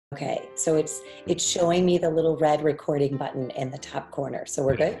Okay, so it's showing me the little red recording button in the top corner. So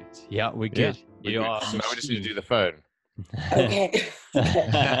we're good? Perfect. Yeah, we're Yeah, good. You are now we just need to do machine. the phone. Okay.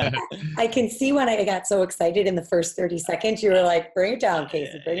 I can see when I got so excited in the first 30 seconds, you were like, bring it down,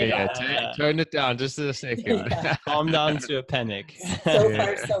 Casey, bring it Yeah, down. tone it down just a second. Yeah. Calm down to a panic. So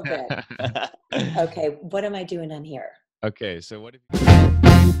far, so good. Okay, what am I doing on here? Okay, so what if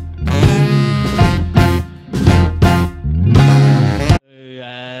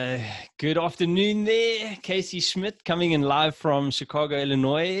Good afternoon there. Casey Schmidt coming in live from Chicago,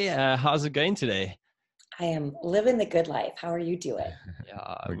 Illinois. How's it going today? I am living the good life. How are you doing?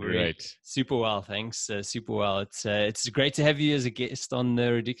 Yeah, We're we're great. super well, thanks. Super well. It's great to have you as a guest on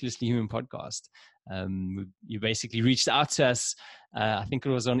the Ridiculously Human podcast. You basically reached out to us. I think it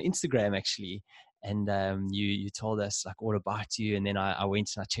was on Instagram actually, and you told us like all about you. And then I went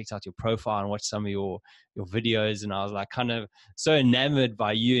and I checked out your profile and watched some of your videos, and I was like kind of so enamored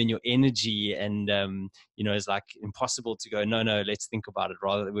by you and your energy. And it's like impossible to go no, let's think about it.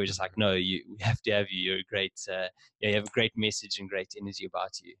 Rather, we were just like, no, we have to have you. You're a great. You have a great message and great energy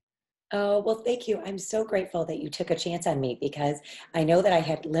about you. Oh, well, thank you. I'm so grateful that you took a chance on me because I know that I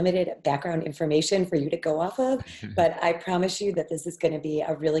had limited background information for you to go off of, but I promise you that this is going to be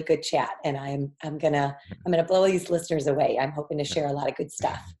a really good chat, and I'm gonna blow these listeners away. I'm hoping to share a lot of good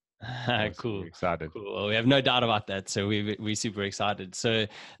stuff. Awesome. Cool. Excited. Cool. Well, we have no doubt about that. So we're super excited. So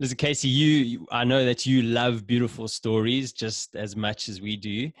listen, Casey, I know that you love beautiful stories just as much as we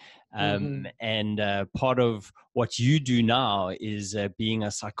do. And part of what you do now is being a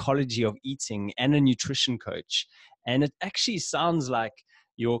psychology of eating and a nutrition coach. And it actually sounds like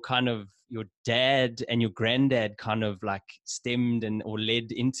your dad and your granddad kind of like stemmed or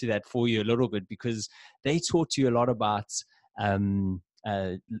led into that for you a little bit, because they taught you a lot about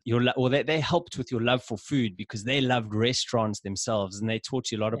they helped with your love for food because they loved restaurants themselves, and they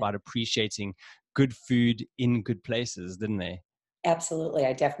taught you a lot about appreciating good food in good places, didn't they? Absolutely.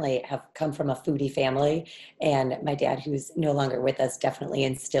 I definitely have come from a foodie family, and my dad, who's no longer with us, definitely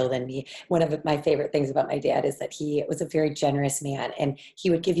instilled in me. One of my favorite things about my dad is that he was a very generous man, and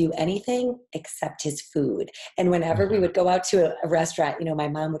he would give you anything except his food. And whenever we would go out to a restaurant, my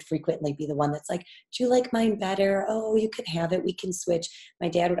mom would frequently be the one that's like, do you like mine better? Oh, you can have it. We can switch. My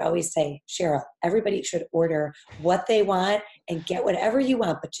dad would always say, Cheryl, everybody should order what they want and get whatever you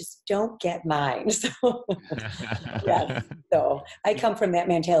want, but just don't get mine. So, yes. So I come from that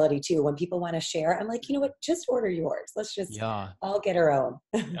mentality too. When people want to share, I'm like, you know what? Just order yours. Let's just all get our own.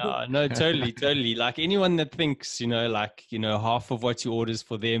 Yeah, no, totally. Like anyone that thinks, half of what you order is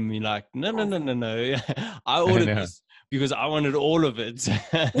for them, you're like, no. I ordered this because I wanted all of it.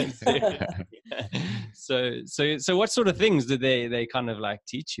 So what sort of things did they kind of like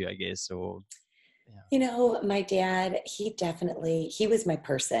teach you, I guess, or? My dad, he was my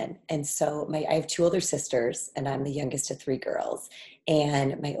person. And so I have two older sisters, and I'm the youngest of three girls.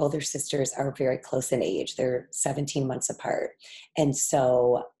 And my older sisters are very close in age. They're 17 months apart. And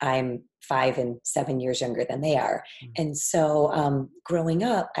so I'm 5 and 7 years younger than they are. And so growing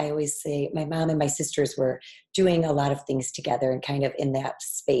up, I always say my mom and my sisters were doing a lot of things together and kind of in that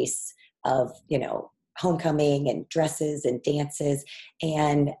space of, homecoming and dresses and dances.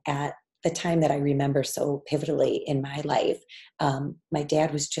 And at the time that I remember so pivotally in my life, my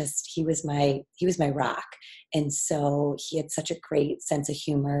dad was he was my rock. And so he had such a great sense of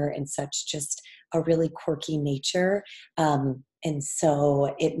humor and such just a really quirky nature. And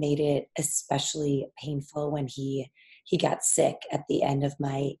so it made it especially painful when he got sick at the end of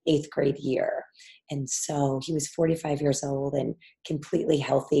my 8th grade year. And so he was 45 years old and completely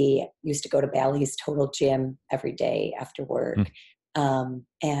healthy, used to go to Bally's Total Gym every day after work.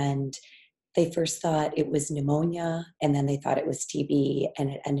 And they first thought it was pneumonia, and then they thought it was TB, and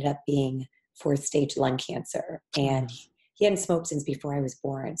it ended up being 4th stage lung cancer. And he hadn't smoked since before I was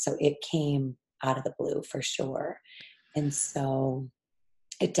born, so it came out of the blue for sure. And so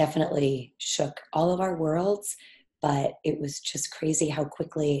it definitely shook all of our worlds, but it was just crazy how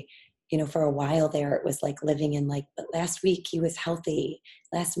quickly, for a while there, it was like living in but last week he was healthy.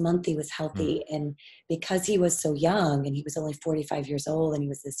 Last month he was healthy. And because he was so young and he was only 45 years old and he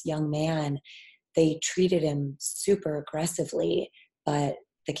was this young man, they treated him super aggressively, but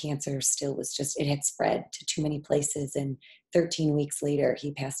the cancer still was it had spread to too many places. And 13 weeks later,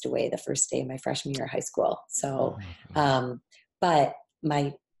 he passed away the first day of my freshman year of high school. So, but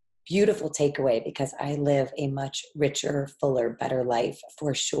my beautiful takeaway, because I live a much richer, fuller, better life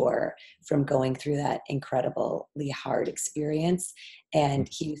for sure from going through that incredibly hard experience. And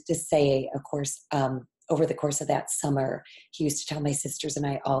he used to say, of course, over the course of that summer, he used to tell my sisters and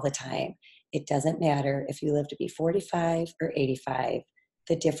I all the time, it doesn't matter if you live to be 45 or 85,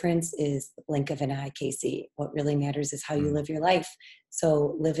 the difference is the blink of an eye, Casey. What really matters is how you Mm. live your life.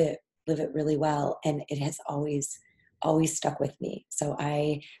 So live it really well. And it has always stuck with me. So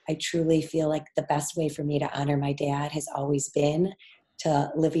I truly feel like the best way for me to honor my dad has always been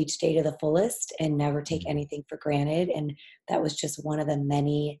to live each day to the fullest and never take Mm. anything for granted. And that was just one of the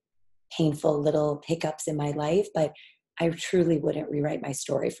many painful little hiccups in my life. But I truly wouldn't rewrite my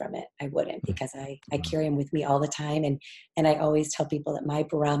story from it. I wouldn't, because I Mm. carry him with me all the time. And I always tell people that my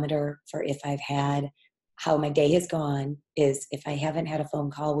barometer for if I've had how my day has gone is if I haven't had a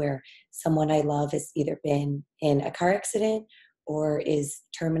phone call where someone I love has either been in a car accident or is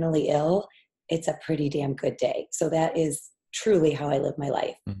terminally ill, it's a pretty damn good day. So that is truly how I live my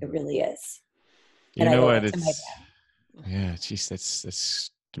life. Mm. It really is. You And I know owe what? it to my It's dad. Yeah, geez, that's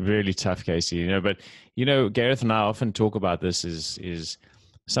really tough, Casey. But Gareth and I often talk about this is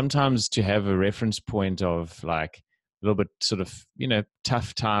sometimes to have a reference point of like a little bit sort of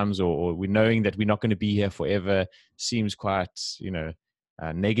tough times, or we knowing that we're not going to be here forever seems quite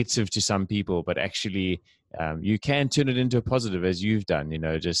negative to some people, but actually you can turn it into a positive as you've done.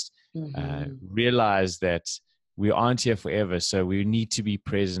 Just Mhm. realize that we aren't here forever, so we need to be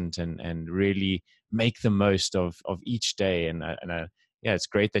present and really make the most of each day. Yeah, it's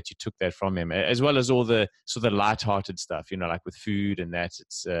great that you took that from him, as well as all the sort of lighthearted stuff, like with food and that.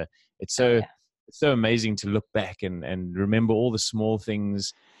 It's Oh so yeah. it's so amazing to look back and remember all the small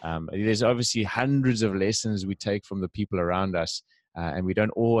things. There's obviously hundreds of lessons we take from the people around us, and we don't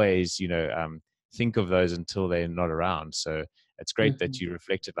always, think of those until they're not around. So it's great that Mhm. you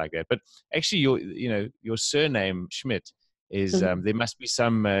reflected like that. But actually, your surname Schmidt is Mhm. there must be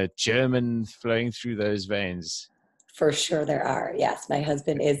some German flowing through those veins. For sure there are. Yes, my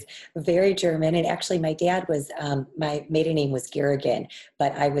husband is very German. And actually my dad was, my maiden name was Garrigan,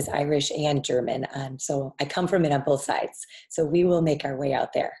 but I was Irish and German. So I come from it on both sides. So we will make our way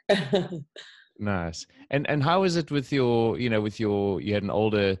out there. Nice. And how is it with your, you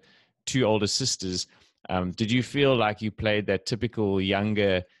had two older sisters. Did you feel like you played that typical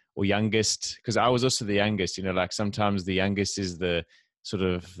younger or youngest? Because I was also the youngest, like sometimes the youngest is the sort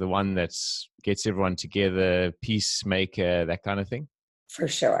of the one that's gets everyone together, peacemaker, that kind of thing. For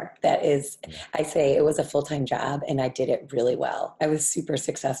sure. That is, Yeah. I say it was a full-time job and I did it really well. I was super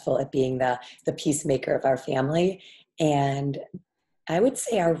successful at being the peacemaker of our family. And I would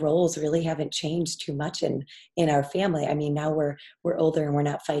say our roles really haven't changed too much in our family. I mean, now we're older and we're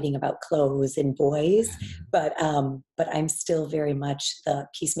not fighting about clothes and boys, but I'm still very much the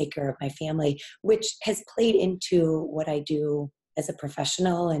peacemaker of my family, which has played into what I do as a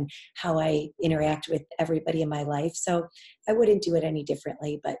professional and how I interact with everybody in my life. So I wouldn't do it any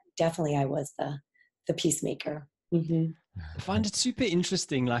differently, but definitely I was the peacemaker. Hmm. I find it super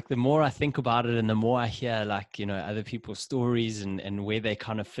interesting. Like the more I think about it and the more I hear like, other people's stories and where they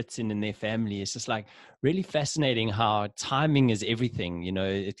kind of fit in their family, it's just like really fascinating how timing is everything.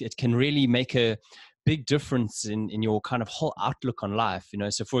 It can really make a big difference in your kind of whole outlook on life.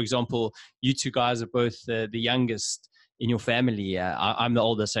 So for example, you two guys are both the youngest in your family. I'm the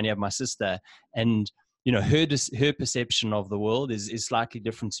oldest, I only have my sister. And her perception of the world is slightly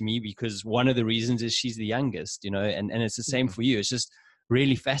different to me because one of the reasons is she's the youngest, and it's the same for you. It's just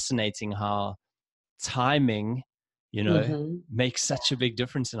really fascinating how timing, you know, Hmm. makes such a big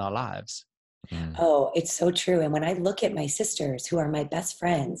difference in our lives. Mm. Oh, it's so true. And when I look at my sisters, who are my best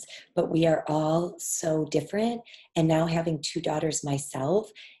friends, but we are all so different, and now having two daughters myself,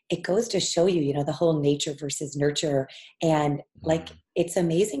 it goes to show you, the whole nature versus nurture. And like, Mm. it's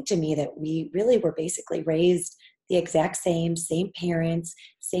amazing to me that we really were basically raised the exact same parents,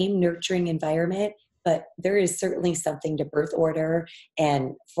 same nurturing environment. But there is certainly something to birth order,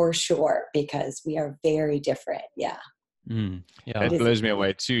 and for sure, because we are very different. Yeah, it Yeah. That is. blows me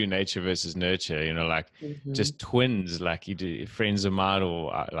away too. Nature versus nurture. Like Mhm. just twins. Like you do, friends of mine,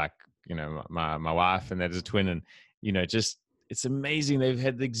 or like my wife, and that is a twin, and just it's amazing. They've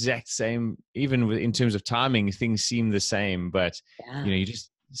had the exact same. Even in terms of timing, things seem the same, but Yeah. you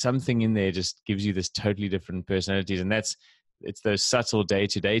just something in there just gives you this totally different personalities, and it's those subtle day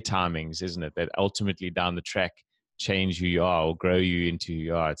to day timings, isn't it? That ultimately down the track change who you are or grow you into who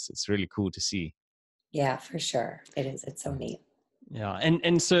you are. It's really cool to see. Yeah, for sure. It is. It's so neat. Yeah,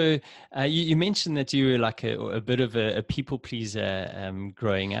 and so you mentioned that you were like a bit of a people pleaser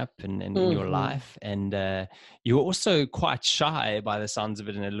growing up and in your Hmm. life, and you were also quite shy by the sounds of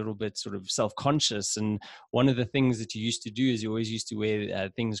it, and a little bit sort of self-conscious. And one of the things that you used to do is you always used to wear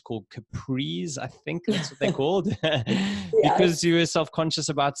things called capris. I think that's what they're called, because Yes. you were self-conscious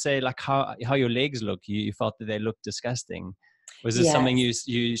about, say, like how your legs look. You felt that they looked disgusting. Was this something Yes.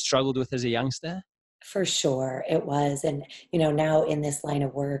 you struggled with as a youngster? For sure, it was. And, now in this line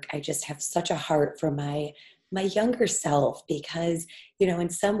of work, I just have such a heart for my younger self because, in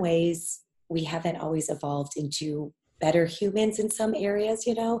some ways we haven't always evolved into better humans in some areas,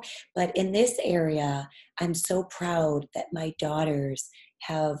 but in this area, I'm so proud that my daughters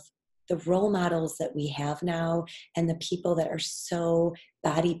have the role models that we have now and the people that are so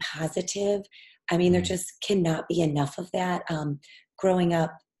body positive. I mean, there Mm. just cannot be enough of that. Growing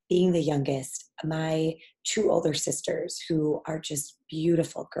up, being the youngest, my two older sisters who are just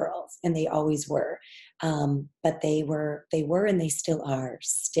beautiful girls, and they always were. But they were, and they still are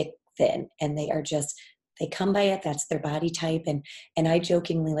stick thin, and they come by it. That's their body type. And I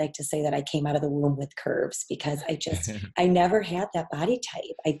jokingly like to say that I came out of the womb with curves because I never had that body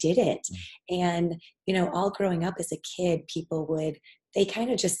type. I didn't. And, all growing up as a kid, they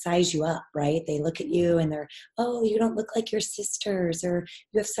kind of just size you up, right? They look at you and they're, oh, you don't look like your sisters, or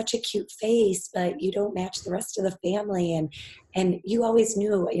you have such a cute face, but you don't match the rest of the family. And you always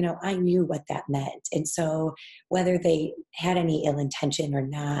knew, I knew what that meant. And so whether they had any ill intention or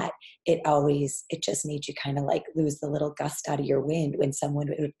not, it just made you kind of like lose the little gust out of your wind when someone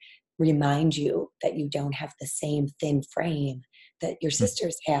would remind you that you don't have the same thin frame that your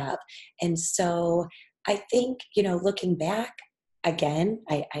sisters have. And so I think, looking back, again,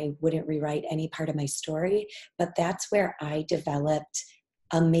 I wouldn't rewrite any part of my story, but that's where I developed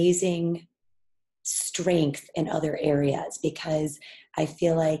amazing strength in other areas because I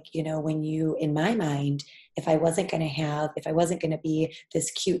feel like, in my mind, if I wasn't going to be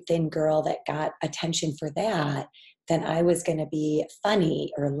this cute, thin girl that got attention for that, then I was going to be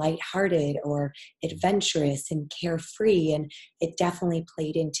funny or lighthearted or adventurous and carefree. And it definitely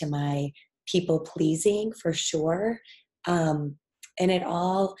played into my people pleasing for sure. And it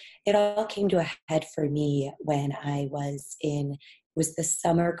all came to a head for me when it was the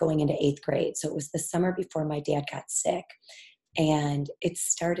summer going into 8th grade. So it was the summer before my dad got sick. And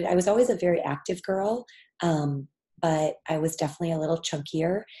I was always a very active girl, but I was definitely a little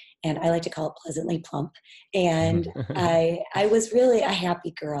chunkier, and I like to call it pleasantly plump. And I was really a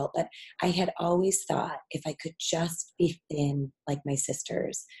happy girl, but I had always thought if I could just be thin like my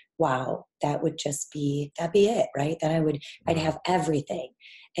sisters, wow, that'd be it, right? Then I'd have everything.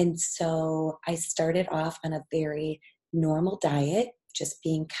 And so I started off on a very normal diet, just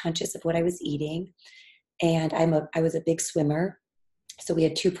being conscious of what I was eating. And I was a big swimmer. So we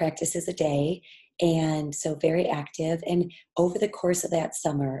had 2 practices a day. And so very active. And over the course of that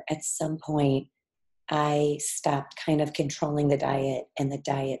summer, at some point, I stopped kind of controlling the diet and the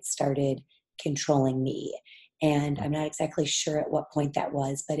diet started controlling me. And I'm not exactly sure at what point that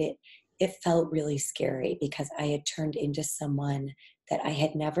was, but it felt really scary because I had turned into someone that I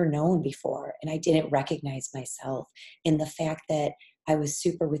had never known before. And I didn't recognize myself in the fact that I was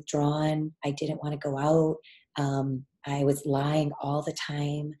super withdrawn. I didn't want to go out. I was lying all the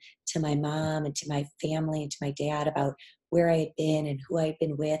time to my mom and to my family and to my dad about where I had been and who I had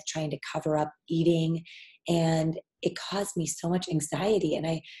been with, trying to cover up eating. And it caused me so much anxiety. And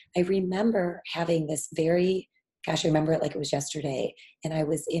I remember having this I remember it like it was yesterday. And I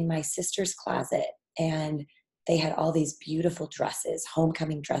was in my sister's closet and they had all these beautiful dresses,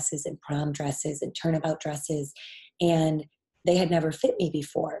 homecoming dresses and prom dresses and turnabout dresses. And they had never fit me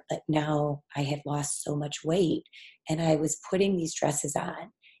before, but now I had lost so much weight and I was putting these dresses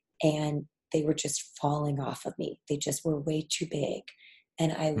on and they were just falling off of me. They just were way too big.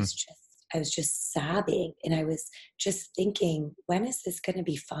 And I was just sobbing and I was just thinking, when is this going to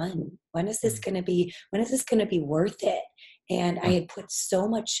be fun? When is this going to be worth it? And I had put so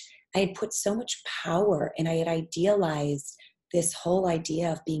much power and I had idealized this whole idea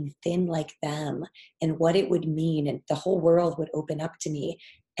of being thin like them and what it would mean, and the whole world would open up to me.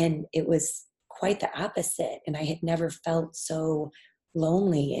 And it was quite the opposite. And I had never felt so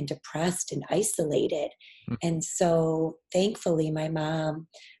lonely and depressed and isolated. And so thankfully, my mom,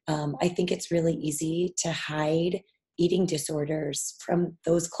 I think it's really easy to hide eating disorders from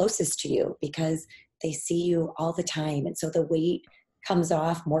those closest to you because they see you all the time. And so the weight comes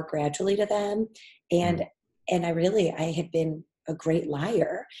off more gradually to them. And I had been a great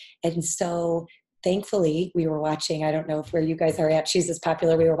liar. And so thankfully we were watching, I don't know if where you guys are at, she's as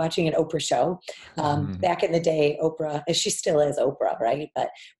popular. We were watching an Oprah show. Back in the day, Oprah, she still is Oprah, right? But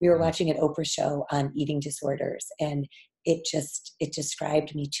we were watching an Oprah show on eating disorders and it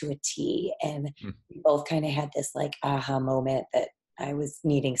described me to a T. And we both kind of had this like aha moment that I was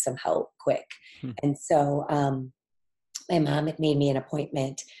needing some help quick. And so my mom had made me an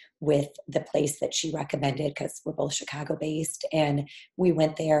appointment with the place that she recommended, because we're both Chicago based. And we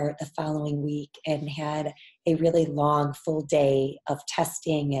went there the following week and had a really long full day of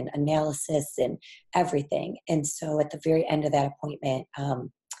testing and analysis and everything. And so at the very end of that appointment,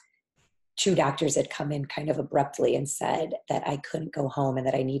 two doctors had come in kind of abruptly and said that I couldn't go home and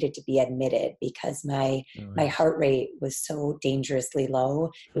that I needed to be admitted because my heart rate was so dangerously low.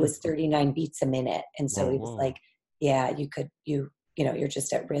 It was 39 beats a minute. And so he was like, yeah, you're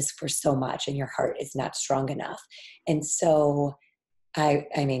just at risk for so much and your heart is not strong enough. And so I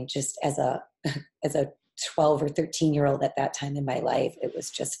mean, just as a 12 or 13-year-old at that time in my life, it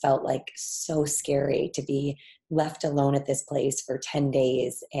was just felt like so scary to be left alone at this place for 10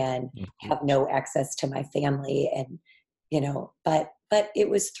 days and have no access to my family. And, but it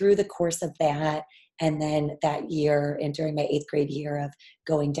was through the course of that. And then that year, and during my 8th grade year of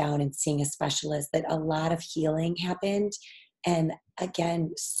going down and seeing a specialist, that a lot of healing happened. And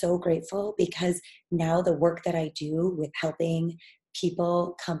again, so grateful, because now the work that I do with helping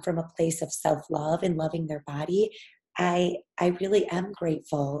people come from a place of self-love and loving their body, I really am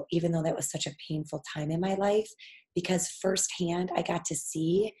grateful, even though that was such a painful time in my life, because firsthand I got to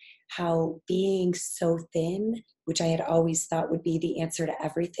see how being so thin, which I had always thought would be the answer to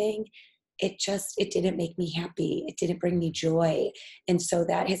everything, it didn't make me happy. It didn't bring me joy. And so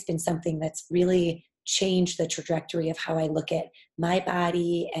that has been something that's really changed the trajectory of how I look at my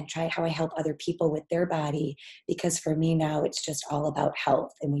body and how I help other people with their body. Because for me now, it's just all about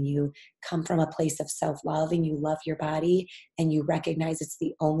health. And when you come from a place of self-love and you love your body and you recognize it's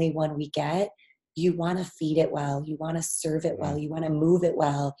the only one we get, you want to feed it well, you want to serve it well, you want to move it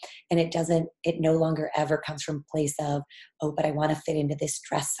well. And it no longer ever comes from a place of, oh, but I want to fit into this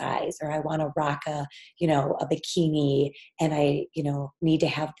dress size, or I want to rock a bikini, and I, need to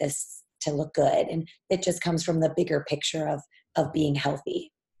have this to look good. And it just comes from the bigger picture of being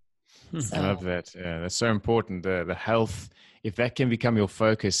healthy. So, I love that. Yeah, that's so important. The health, if that can become your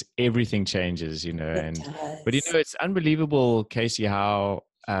focus, everything changes, It does. But it's unbelievable, Casey, how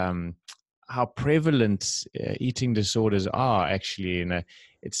prevalent eating disorders are actually.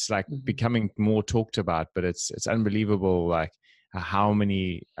 It's like becoming more talked about, but it's unbelievable, like how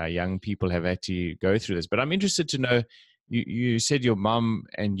many young people have had to go through this. But I'm interested to know, you said your mom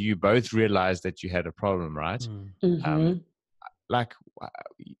and you both realized that you had a problem, right? Like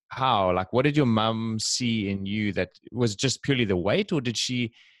how? Like, what did your mom see in you that was just purely the weight, or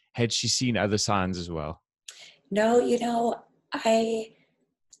had she seen other signs as well? No,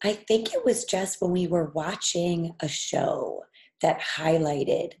 I think it was just when we were watching a show that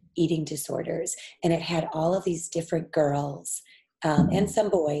highlighted eating disorders, and it had all of these different girls and some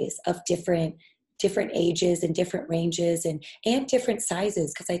boys of different ages and different ranges and different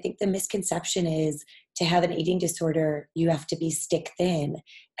sizes. Because I think the misconception is to have an eating disorder, you have to be stick thin.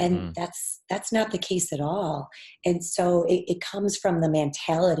 And that's not the case at all. And so it comes from the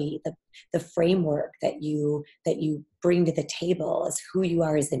mentality, the framework that you bring to the table as who you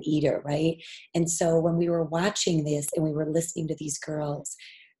are as an eater, right? And so when we were watching this and we were listening to these girls,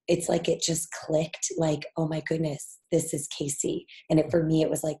 it's like it just clicked, like, oh my goodness, this is Casey. And for me, it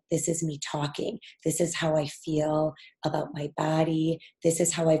was like, this is me talking. This is how I feel about my body. This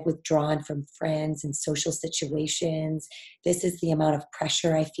is how I've withdrawn from friends and social situations. This is the amount of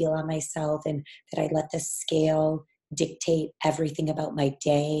pressure I feel on myself, and that I let the scale dictate everything about my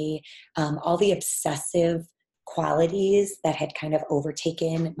day. All the obsessive qualities that had kind of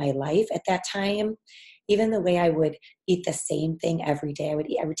overtaken my life at that time. Even the way I would eat the same thing every day.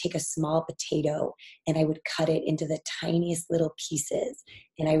 I would take a small potato and I would cut it into the tiniest little pieces,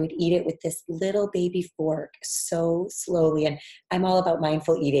 and I would eat it with this little baby fork so slowly. And I'm all about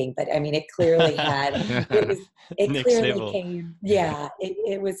mindful eating, but I mean, it clearly came. Yeah,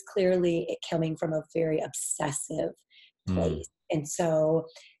 it was clearly coming from a very obsessive place. And so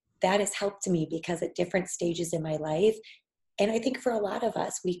that has helped me, because at different stages in my life, and I think for a lot of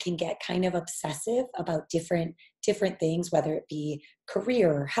us, we can get kind of obsessive about different things, whether it be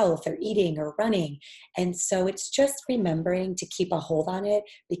career or health or eating or running. And so it's just remembering to keep a hold on it,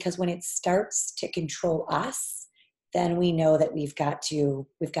 because when it starts to control us, then we know that we've got to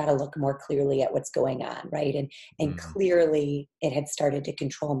look more clearly at what's going on, right? And clearly it had started to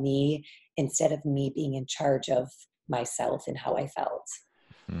control me instead of me being in charge of myself and how I felt.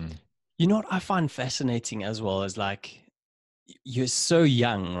 You know what I find fascinating as well is, like, you're so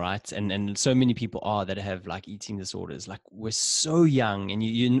young, right? And so many people are that have like eating disorders. Like, we're so young, and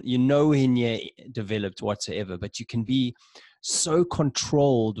you're nowhere near developed whatsoever, but you can be so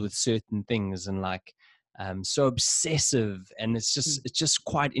controlled with certain things. And like, so obsessive. And it's just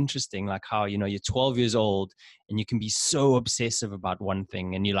quite interesting, like how, you know, you're 12 years old and you can be so obsessive about one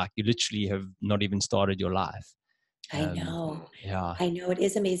thing, and you literally have not even started your life. I know. Yeah. I know, it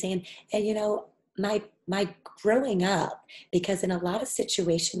is amazing. And you know, my growing up, because in a lot of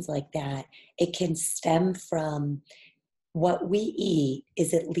situations like that, it can stem from what we eat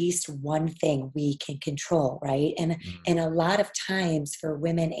is at least one thing we can control, right? And a lot of times for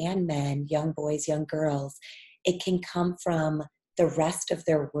women and men, young boys, young girls, it can come from the rest of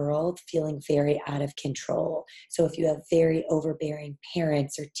their world feeling very out of control. So if you have very overbearing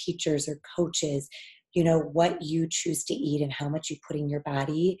parents or teachers or coaches, you know, what you choose to eat and how much you put in your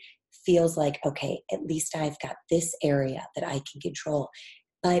body feels like, okay, at least I've got this area that I can control.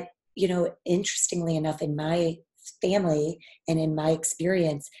 But, you know, interestingly enough, in my family and in my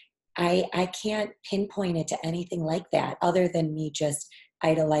experience, I can't pinpoint it to anything like that other than me just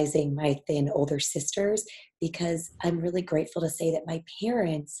idolizing my thin older sisters, because I'm really grateful to say that my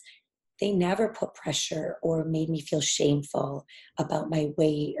parents, they never put pressure or made me feel shameful about my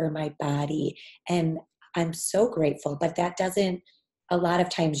weight or my body. And I'm so grateful, but that doesn't, a lot of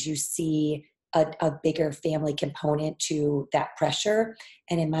times you see a bigger family component to that pressure.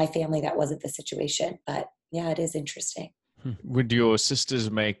 And in my family, that wasn't the situation. But yeah, it is interesting. Would your sisters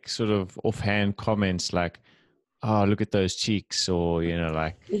make sort of offhand comments like, "Oh, look at those cheeks," or you know,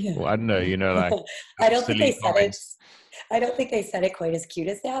 like, Yeah. or I don't know, you know, like I don't think they silly said it. comments? I don't think they said it quite as cute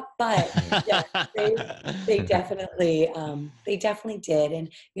as that, but yeah, they they definitely did.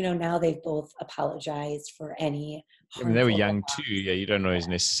 And you know, now they've both apologized for any I mean, they were harmful young too. remarks. Yeah, you don't always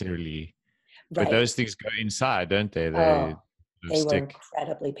necessarily, but Right. those things go inside, don't they? They Oh, sort of they were stick.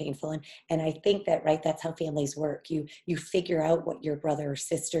 incredibly painful. And I think that, right, that's how families work. You figure out what your brother or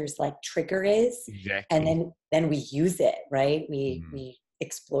sister's like trigger is, and Exactly. then we use it, right? Mm. We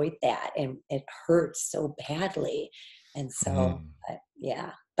exploit that, and it hurts so badly. And so Mm.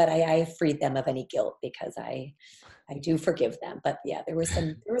 yeah, but I freed them of any guilt because I do forgive them. But yeah, there were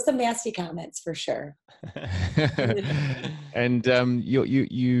some nasty comments for sure. And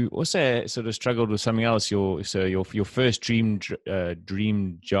you also sort of struggled with something else. Your first dream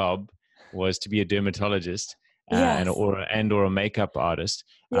job was to be a dermatologist, Yes, or a makeup artist.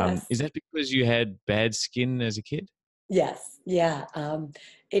 yes, Is that because you had bad skin as a kid? yes, yeah.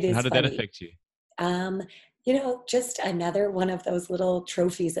 It And how is did that funny. affect you? Um, you know, just another one of those little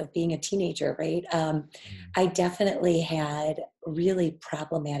trophies of being a teenager, right? Mm. I definitely had really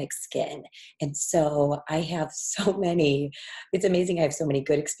problematic skin. And so I have so many, it's amazing I have so many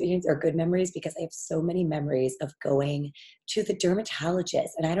good experience or good memories, because I have so many memories of going to the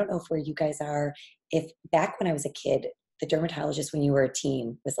dermatologist. And I don't know if where you guys are, if back when I was a kid, the dermatologist when you were a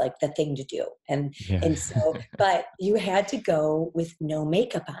teen was like the thing to do. Yeah. And so, but you had to go with no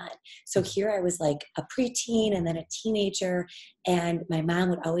makeup on. So here I was like a preteen and then a teenager, and my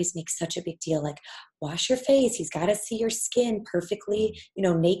mom would always make such a big deal, like, wash your face. He's got to see your skin perfectly, you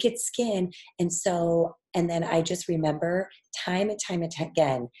know, naked skin. And so, and then I just remember time and time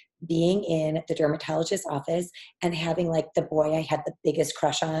again being in the dermatologist's office and having like the boy I had the biggest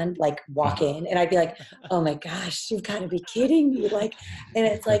crush on, like walk in, and I'd be like, oh my gosh, you've got to be kidding me. Like, and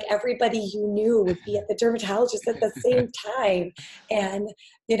it's like everybody you knew would be at the dermatologist at the same time. And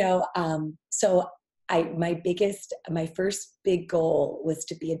you know, so my first big goal was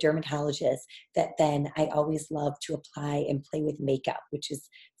to be a dermatologist. That then I always loved to apply and play with makeup, which is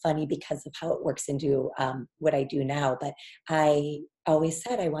funny because of how it works into what I do now. But I always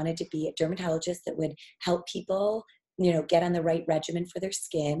said I wanted to be a dermatologist that would help people, you know, get on the right regimen for their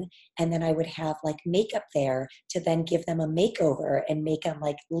skin. And then I would have like makeup there to then give them a makeover and make them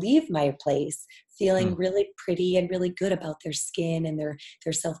like leave my place feeling really pretty and really good about their skin and their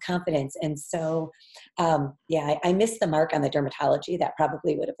self-confidence. And so, yeah, I missed the mark on the dermatology. That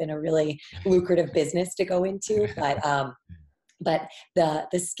probably would have been a really lucrative business to go into. But the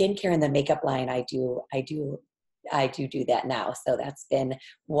skincare and the makeup line, I do that now. So that's been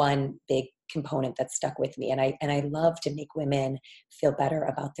one big component that stuck with me. And I love to make women feel better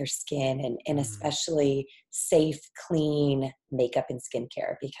about their skin, and especially safe, clean makeup and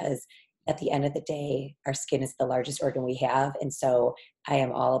skincare, because at the end of the day, our skin is the largest organ we have. And so I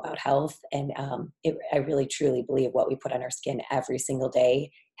am all about health. And I really, truly believe what we put on our skin every single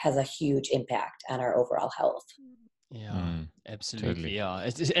day has a huge impact on our overall health. Yeah, absolutely. Totally. Yeah.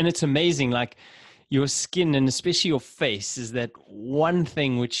 And it's amazing. Like your skin, and especially your face, is that one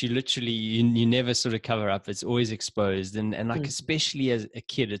thing which you literally, you never sort of cover up. It's always exposed. And like, Mm. especially as a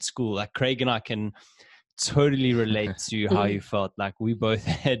kid at school, like Craig and I can totally relate to how you felt. Like we both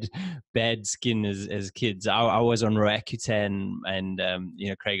had bad skin as kids. I was on Roaccutane, and you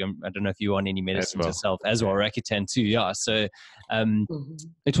know, Craig, I don't know if you're on any medicines yourself as well. Roaccutane too, yeah. So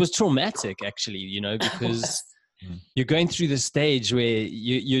it was traumatic, actually, you know, because you're going through the stage where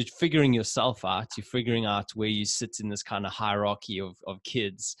you're figuring yourself out. You're figuring out where you sit in this kind of hierarchy of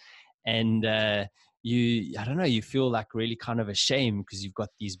kids, and I don't know, you feel like really kind of ashamed because you've got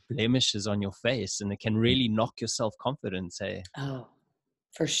these blemishes on your face, and it can really knock your self-confidence. Oh,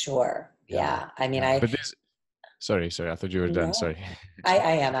 for sure. Yeah. I mean, but there's, sorry, I thought you were done. No, Sorry. I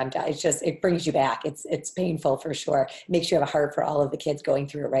am. I'm done. It's just, it brings you back. It's painful for sure. Makes you have a heart for all of the kids going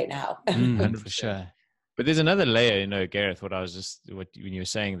through it right now. 100%. For sure. But there's another layer, you know, Gareth, when you were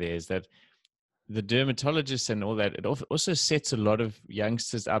saying there is that the dermatologists and all that, it also sets a lot of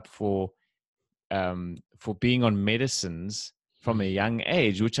youngsters up for being on medicines from a young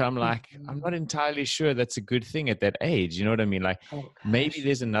age, which I'm like, I'm not entirely sure that's a good thing at that age. You know what I mean? Like, maybe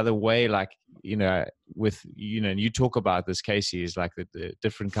there's another way, like, you know, with, you know, and you talk about this, Casey, is like the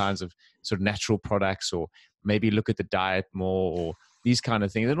different kinds of sort of natural products, or maybe look at the diet more, or these kind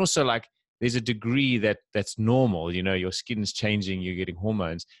of things. And also, like, there's a degree that's normal, you know, your skin's changing, you're getting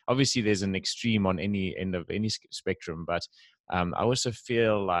hormones. Obviously, there's an extreme on any end of any spectrum, but I also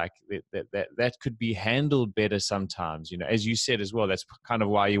feel like that could be handled better sometimes, you know, as you said as well. That's kind of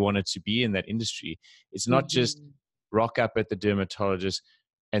why you wanted to be in that industry. It's not just rock up at the dermatologist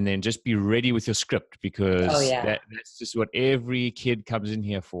and then just be ready with your script, because that's just what every kid comes in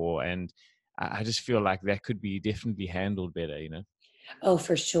here for. And I just feel like that could be definitely handled better, you know? Oh,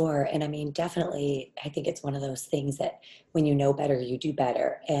 for sure. And I mean, definitely, I think it's one of those things that when you know better, you do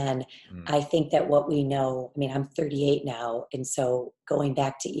better. And I think that what we know, I mean, I'm 38 now. And so going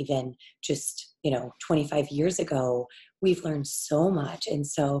back to even just, you know, 25 years ago, we've learned so much. And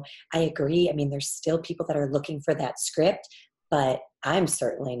so I agree. I mean, there's still people that are looking for that script, but I'm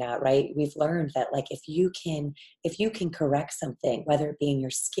certainly not, right? We've learned that, like, if you can correct something, whether it be in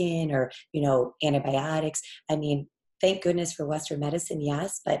your skin or, you know, antibiotics, I mean, thank goodness for Western medicine,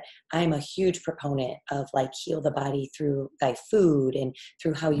 yes, but I'm a huge proponent of, like, heal the body through thy food and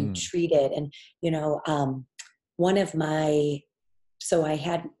through how you treat it. And, you know, so I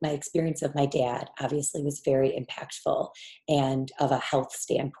had my experience of my dad, obviously, was very impactful, and of a health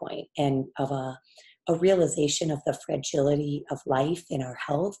standpoint, and of a realization of the fragility of life in our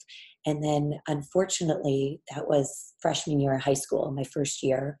health. And then, unfortunately, that was freshman year of high school, my first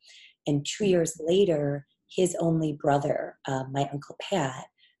year. And 2 years later, his only brother, my Uncle Pat,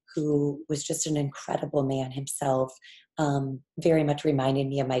 who was just an incredible man himself, very much reminded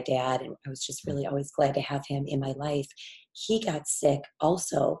me of my dad. And I was just really always glad to have him in my life. He got sick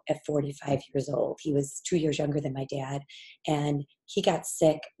also at 45 years old. He was 2 years younger than my dad. And he got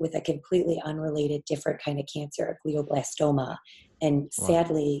sick with a completely unrelated, different kind of cancer, a glioblastoma. And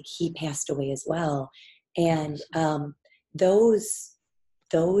sadly, he passed away as well. And those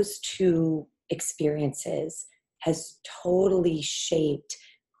two experiences has totally shaped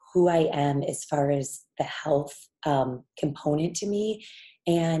who I am as far as the health component to me.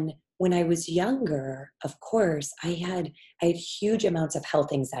 And when I was younger, of course, I had huge amounts of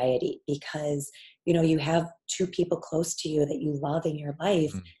health anxiety, because, you know, you have two people close to you that you love in your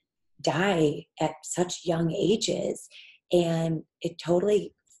life die at such young ages. And it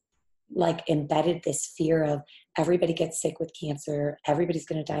totally, like, embedded this fear of everybody gets sick with cancer. Everybody's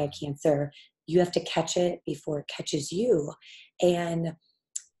going to die of cancer. You have to catch it before it catches you. And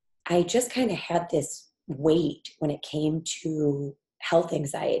I just kind of had this weight when it came to health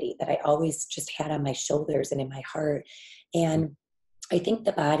anxiety that I always just had on my shoulders and in my heart. And I think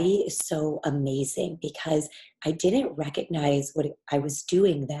the body is so amazing, because I didn't recognize what I was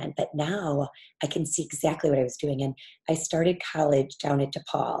doing then, but now I can see exactly what I was doing. And I started college down at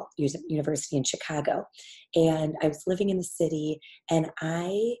DePaul University in Chicago, and I was living in the city, and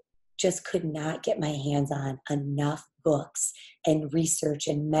I just could not get my hands on enough books and research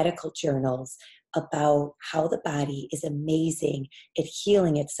and medical journals about how the body is amazing at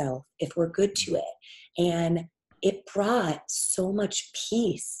healing itself if we're good to it. And it brought so much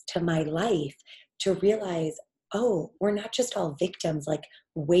peace to my life to realize, oh, we're not just all victims, like,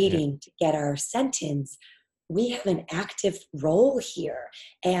 waiting to get our sentence. We have an active role here.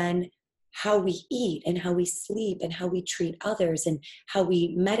 And how we eat and how we sleep and how we treat others and how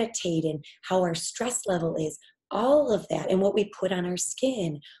we meditate and how our stress level is, all of that, and what we put on our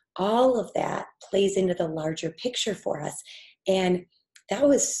skin, all of that plays into the larger picture for us. And that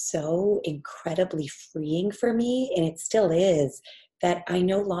was so incredibly freeing for me, and it still is, that I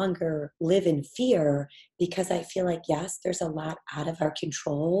no longer live in fear, because I feel like, yes, there's a lot out of our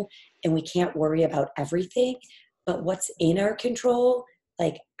control, and we can't worry about everything, but what's in our control,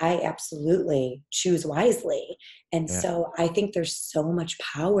 like I absolutely choose wisely. And Yeah. so I think there's so much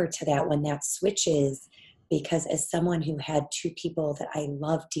power to that when that switches, because as someone who had two people that I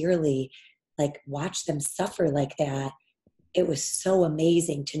love dearly, like watch them suffer like that, it was so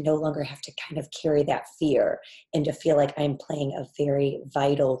amazing to no longer have to kind of carry that fear and to feel like I'm playing a very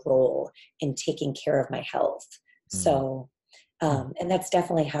vital role in taking care of my health. Mm. So, and that's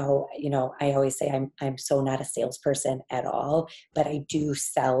definitely how, I always say I'm so not a salesperson at all, but I do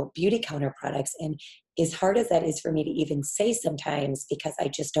sell beauty counter products. And as hard as that is for me to even say sometimes, because I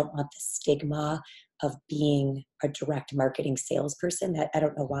just don't want the stigma of being a direct marketing salesperson, that I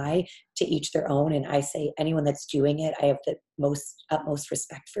don't know why, to each their own. And I say anyone that's doing it, I have the utmost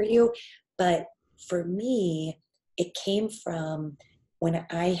respect for you. But for me, it came from when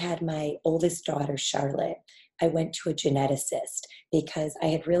I had my oldest daughter, Charlotte. I went to a geneticist because I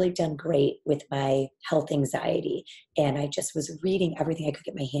had really done great with my health anxiety. And I just was reading everything I could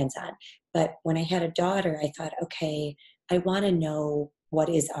get my hands on. But when I had a daughter, I thought, okay, I want to know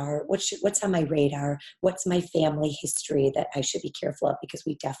what's on my radar, what's my family history that I should be careful of, because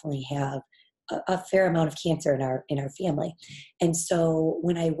we definitely have a fair amount of cancer in our family. And so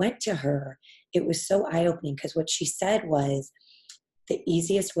when I went to her, it was so eye-opening, because what she said was, the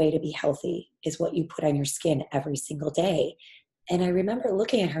easiest way to be healthy is what you put on your skin every single day. And I remember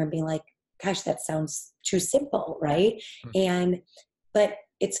looking at her and being like, gosh, that sounds too simple, right? And but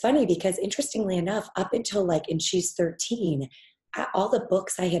it's funny because, interestingly enough, up until and she's 13, all the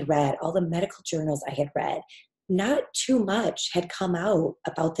books I had read, all the medical journals I had read, not too much had come out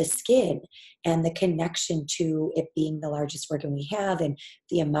about the skin and the connection to it being the largest organ we have, and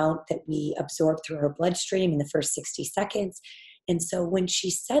the amount that we absorb through our bloodstream in the first 60 seconds. And so when she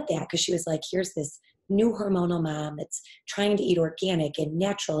said that, because she was like, here's this new hormonal mom that's trying to eat organic and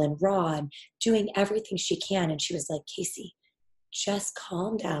natural and raw and doing everything she can. And she was like, Casey, just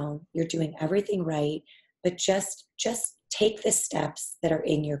calm down. You're doing everything right, but just take the steps that are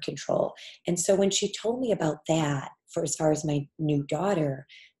in your control. And so when she told me about that, for as far as my new daughter,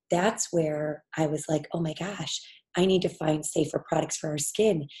 that's where I was like, oh my gosh, I need to find safer products for our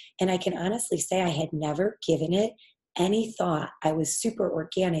skin. And I can honestly say I had never given it any thought. I was super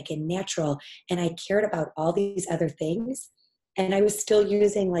organic and natural, and I cared about all these other things. And I was still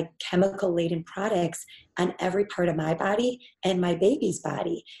using chemical laden products on every part of my body and my baby's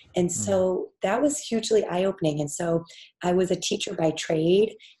body. And so that was hugely eye-opening. And so I was a teacher by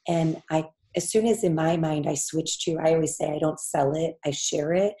trade. And as soon as in my mind I switched to, I always say I don't sell it, I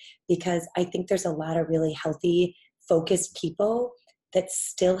share it, because I think there's a lot of really healthy, focused people that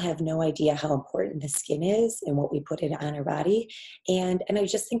still have no idea how important the skin is and what we put it on our body. And I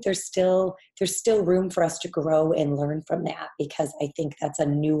just think there's still room for us to grow and learn from that, because I think that's a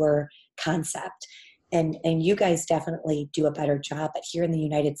newer concept. And you guys definitely do a better job. But here in the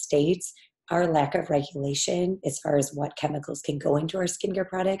United States, our lack of regulation as far as what chemicals can go into our skincare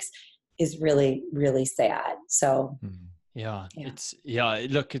products is really, really sad. So yeah.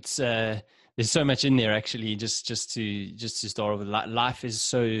 Look, it's there's so much in there actually. Just to start with, life is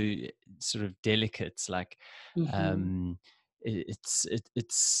so sort of delicate.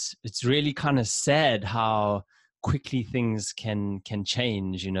 It's really kind of sad how quickly things can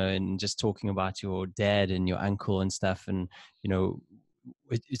change, and just talking about your dad and your uncle and stuff, and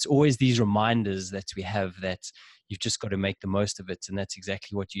it's always these reminders that we have that you've just got to make the most of it. And that's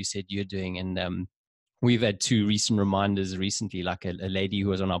exactly what you said you're doing. And we've had two recent reminders recently, like a lady who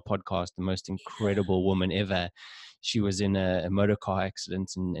was on our podcast, the most incredible woman ever. She was in a motor car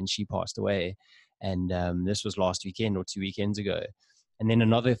accident and she passed away. And this was last weekend or 2 weekends ago. And then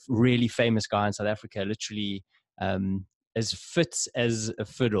another really famous guy in South Africa, literally as fit as a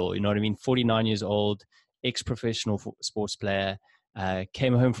fiddle, 49 years old, ex-professional sports player,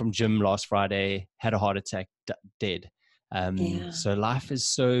 came home from gym last Friday, had a heart attack, dead. So life is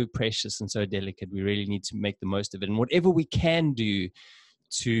so precious and so delicate. We really need to make the most of it. And whatever we can do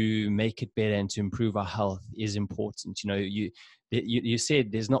to make it better and to improve our health is important. You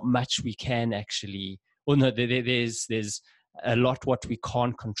said there's not much we can actually, well, no, there's a lot what we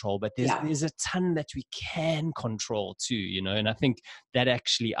can't control, but there's a ton that we can control too, and I think that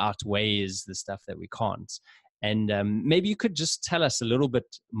actually outweighs the stuff that we can't. And maybe you could just tell us a little bit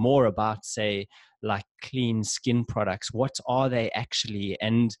more about, say, like clean skin products. What are they actually?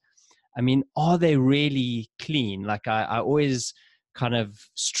 And I mean, are they really clean? Like I always kind of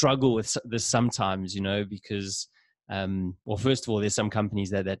struggle with this sometimes, because, well, first of all, there's some companies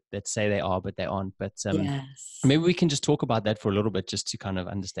that say they are, but they aren't. But yes. maybe we can just talk about that for a little bit, just to kind of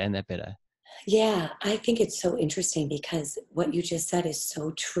understand that better. Yeah, I think it's so interesting because what you just said is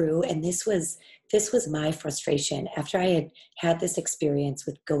so true. And this was my frustration after I had had this experience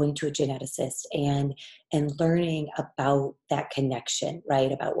with going to a geneticist and learning about that connection,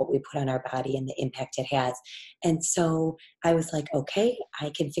 right? About what we put on our body and the impact it has. And so I was like, okay,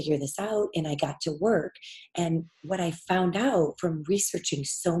 I can figure this out. And I got to work. And what I found out from researching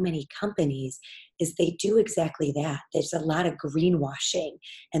so many companies is they do exactly that. There's a lot of greenwashing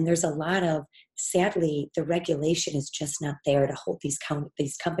and there's a lot of, sadly, the regulation is just not there to hold these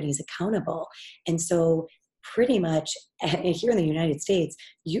companies accountable. And so pretty much here in the United States,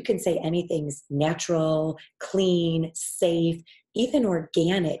 you can say anything's natural, clean, safe, even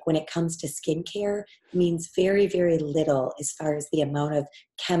organic when it comes to skincare means very, very little as far as the amount of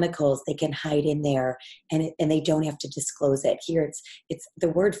chemicals they can hide in there, and they don't have to disclose it. Here it's the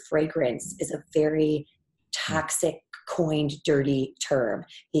word fragrance is a very Mm. toxic coined dirty term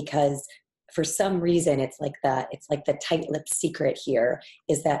because for some reason it's like the tight-lipped secret here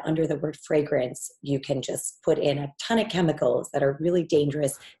is that under the word fragrance you can just put in a ton of chemicals that are really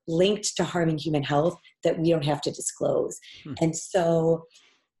dangerous linked to harming human health that we don't have to disclose. Hmm. And so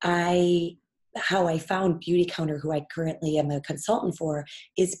I how I found Beauty Counter, who I currently am a consultant for,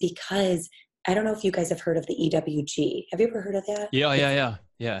 is because I don't know if you guys have heard of the EWG. Have you ever heard of that? Yeah, It's yeah, yeah,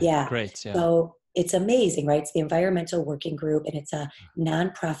 yeah. yeah. Great. Yeah. So it's amazing, right? It's the Environmental Working Group, and it's a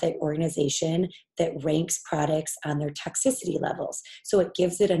nonprofit organization that ranks products on their toxicity levels. So it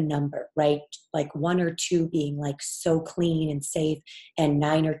gives it a number, right? Like 1 or 2 being like so clean and safe, and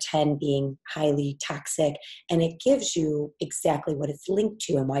 9 or 10 being highly toxic. And it gives you exactly what it's linked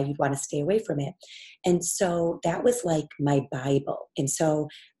to and why you'd want to stay away from it. And so that was like my Bible. And so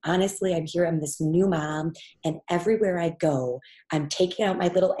honestly, I'm this new mom, and everywhere I go, I'm taking out my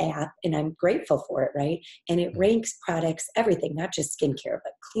little app and I'm grateful for it, right? And it Mm. ranks products, everything, not just skincare,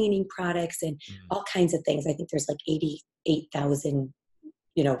 but cleaning products and Mm. all kinds of things. I think there's like 88,000,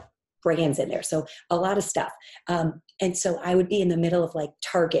 you know, brands in there. So a lot of stuff. And so I would be in the middle of like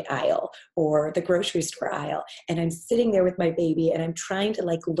Target aisle or the grocery store aisle. And I'm sitting there with my baby and I'm trying to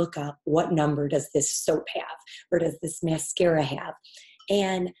like look up what number does this soap have or does this mascara have?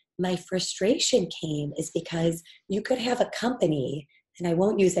 And my frustration came is because you could have a company, and I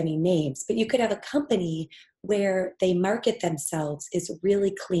won't use any names, but you could have a company where they market themselves as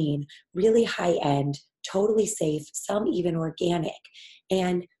really clean, really high end, totally safe, some even organic.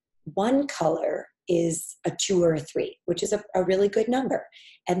 And one color is a 2 or a 3, which is a really good number.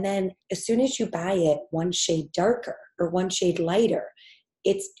 And then as soon as you buy it 1 shade darker or 1 shade lighter,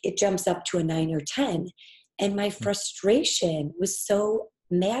 it jumps up to a 9 or 10. And my Mm. frustration was so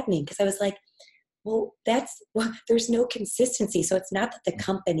maddening because I was like, well, there's no consistency. So it's not that the Mm.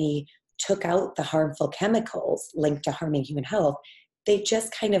 company took out the harmful chemicals linked to harming human health. They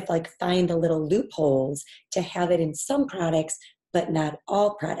just kind of like find the little loopholes to have it in some products, but not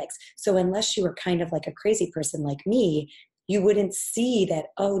all products. So unless you were kind of like a crazy person like me, you wouldn't see that,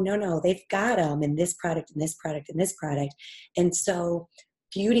 oh, no, they've got them in this product and this product and this product. And so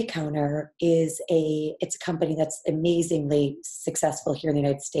Beauty Counter it's a company that's amazingly successful here in the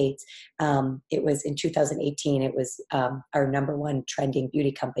United States. It was in 2018, it was our #1 trending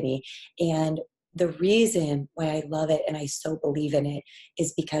beauty company. And the reason why I love it and I so believe in it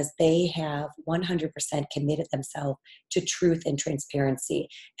is because they have 100% committed themselves to truth and transparency.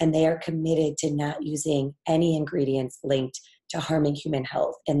 And they are committed to not using any ingredients linked to harming human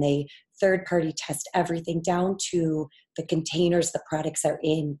health. And they third party test everything down to the containers the products are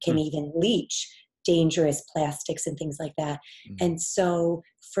in can Mm. even leach dangerous plastics and things like that. Mm. And so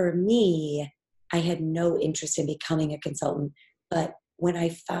for me, I had no interest in becoming a consultant, but when I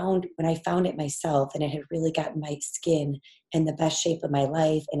found it myself and it had really gotten my skin in the best shape of my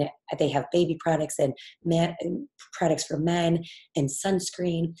life, and they have baby products and products for men and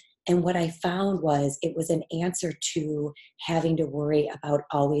sunscreen. And what I found was it was an answer to having to worry about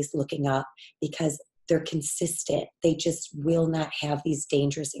always looking up because they're consistent. They just will not have these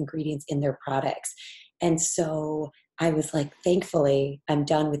dangerous ingredients in their products. And so I was like, thankfully, I'm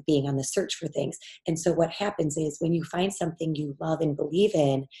done with being on the search for things. And so what happens is when you find something you love and believe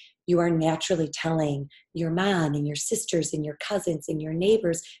in, you are naturally telling your mom and your sisters and your cousins and your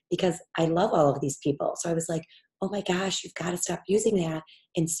neighbors because I love all of these people. So I was like, oh my gosh, you've got to stop using that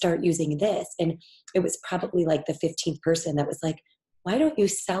and start using this. And it was probably like the 15th person that was like, why don't you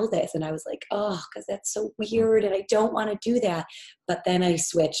sell this? And I was like, oh, because that's so Mm. weird and I don't want to do that. But then I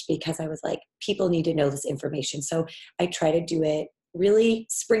switched because I was like, people need to know this information. So I try to do it really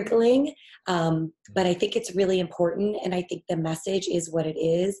sprinkling. But I think it's really important. And I think the message is what it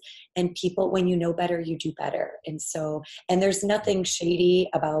is. And people, when you know better, you do better. And so, and there's nothing shady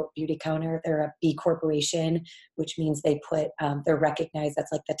about Beauty Counter. They're a B corporation, which means they put, they're recognized.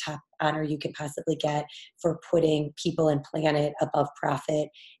 That's like the top honor you can possibly get for putting people and planet above profit.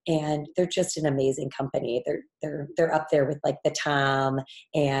 And they're just an amazing company. They're up there with like the Tom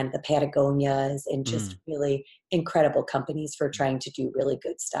and the Patagonias and just really incredible companies for trying to do really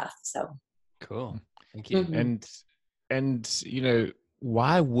good stuff. So cool. Thank you. And you know,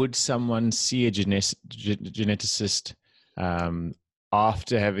 why would someone see a geneticist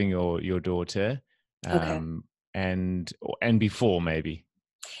after having your daughter, okay. and before maybe?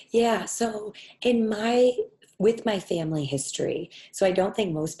 Yeah. So with my family history, so I don't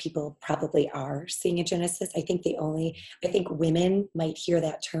think most people probably are seeing a geneticist. I think women might hear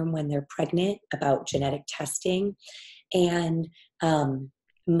that term when they're pregnant about genetic testing. And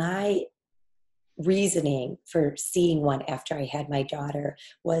my reasoning for seeing one after I had my daughter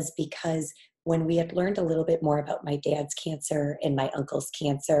was because when we had learned a little bit more about my dad's cancer and my uncle's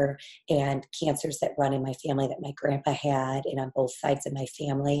cancer and cancers that run in my family that my grandpa had and on both sides of my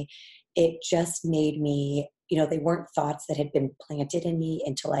family, it just made me, they weren't thoughts that had been planted in me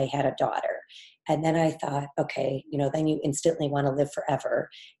until I had a daughter. And then I thought, okay, then you instantly want to live forever.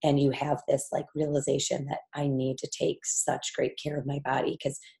 And you have this like realization that I need to take such great care of my body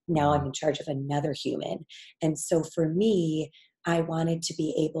because now I'm in charge of another human. And so for me, I wanted to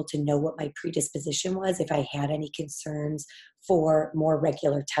be able to know what my predisposition was if I had any concerns for more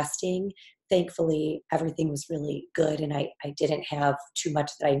regular testing. Thankfully, everything was really good and I didn't have too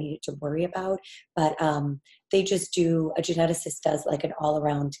much that I needed to worry about. But a geneticist does like an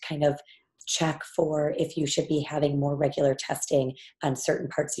all-around kind of check for if you should be having more regular testing on certain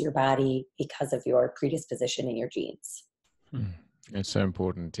parts of your body because of your predisposition and your genes. It's so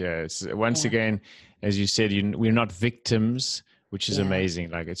important. Yeah. Once again, as you said, we're not victims, which is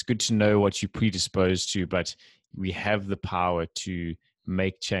amazing. Like, it's good to know what you're predisposed to, but we have the power to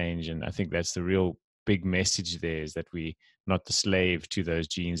make change. And I think that's the real big message there, is that we're not the slave to those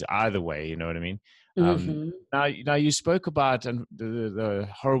genes either way. You know what I mean? Now you spoke about the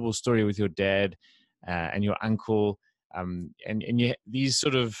horrible story with your dad and your uncle, and these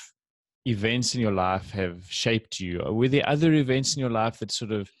sort of events in your life have shaped you. Were there other events in your life that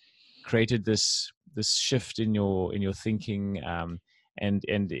sort of created this shift in your thinking, and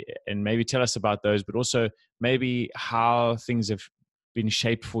maybe tell us about those, but also maybe how things have been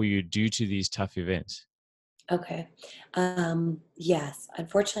shaped for you due to these tough events? Okay. Yes.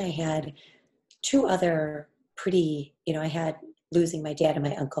 Unfortunately, I had two other I had losing my dad and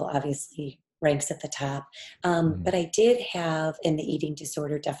my uncle, obviously ranks at the top. But I did have, and the eating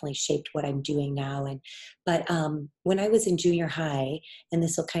disorder definitely shaped what I'm doing now. But when I was in junior high, and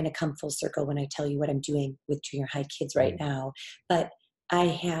this will kind of come full circle when I tell you what I'm doing with junior high kids right now, but I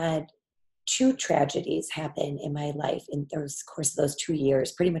had two tragedies happen in my life in the course of those 2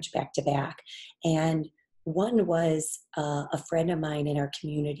 years, pretty much back to back. And one was a friend of mine in our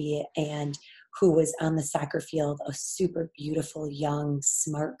community and who was on the soccer field, a super beautiful, young,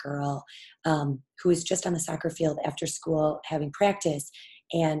 smart girl who was just on the soccer field after school having practice.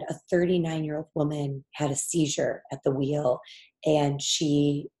 And a 39-year-old woman had a seizure at the wheel, and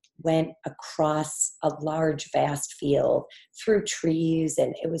she went across a large, vast field through trees,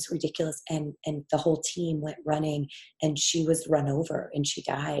 and it was ridiculous. And the whole team went running, and she was run over, and she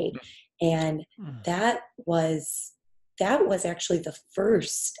died. And that was actually the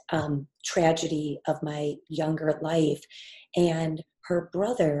first tragedy of my younger life. And her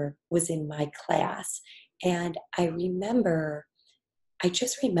brother was in my class. And I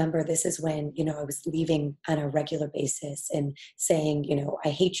just remember this is when, I was leaving on a regular basis and saying, I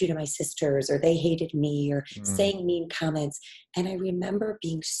hate you to my sisters, or they hated me, or saying mean comments. And I remember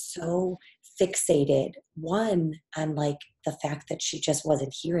being so fixated, one, on like the fact that she just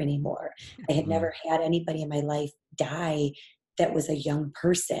wasn't here anymore. I had never had anybody in my life die that was a young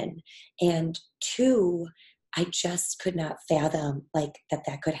person. And two, I just could not fathom like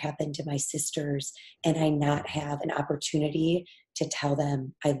that could happen to my sisters and I not have an opportunity to tell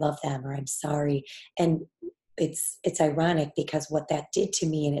them I love them or I'm sorry. And it's ironic because what that did to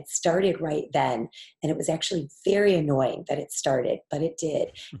me, and it started right then, and it was actually very annoying that it started, but it did.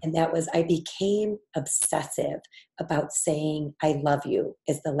 And that was, I became obsessive about saying I love you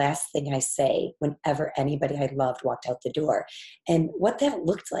is the last thing I say whenever anybody I loved walked out the door. And what that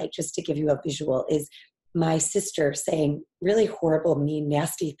looked like, just to give you a visual, is my sister saying really horrible, mean,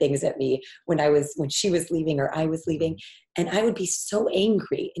 nasty things at me when she was leaving or I was leaving. And I would be so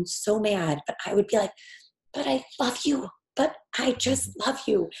angry and so mad, but I would be like, but I love you, but I just love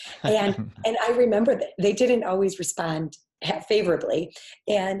you. And I remember that they didn't always respond favorably.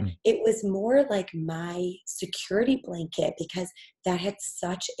 And Mm. it was more like my security blanket because that had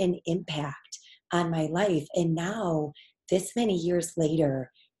such an impact on my life. And now, this many years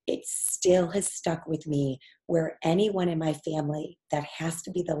later, it still has stuck with me, where anyone in my family, that has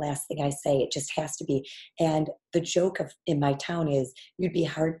to be the last thing I say. It just has to be. And the joke in my town is you'd be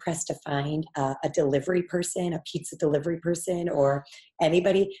hard pressed to find a delivery person, a pizza delivery person, or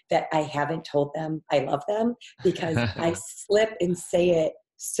anybody that I haven't told them I love them, because I slip and say it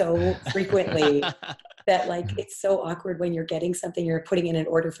so frequently that, like, it's so awkward when you're getting something, you're putting in an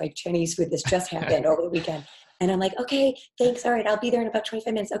order for like Chinese food. This just happened over the weekend. And I'm like, okay, thanks. All right, I'll be there in about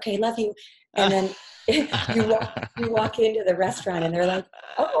 25 minutes. Okay, love you. And then you walk into the restaurant and they're like,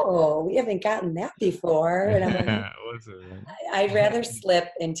 oh, we haven't gotten that before. And I'm like, Awesome. I'd rather slip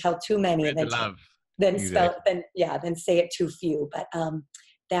and tell too many Spread the than love. than say it too few. But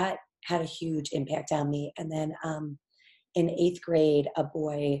that had a huge impact on me. And then in 8th grade, a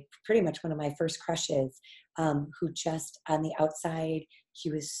boy, pretty much one of my first crushes, who just on the outside, he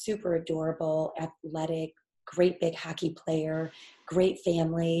was super adorable, athletic, great big hockey player, great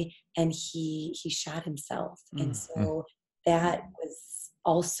family, and he shot himself. And so that was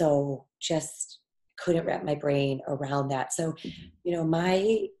also just couldn't wrap my brain around that. So,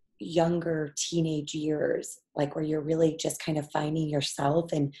 my younger teenage years, like where you're really just kind of finding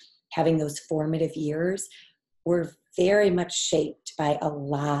yourself and having those formative years, were very much shaped by a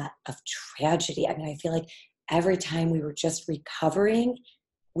lot of tragedy. I mean, I feel like every time we were just recovering,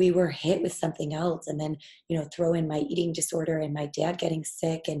 we were hit with something else. And then, throw in my eating disorder and my dad getting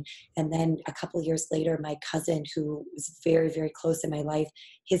sick. And then a couple of years later, my cousin, who was very, very close in my life,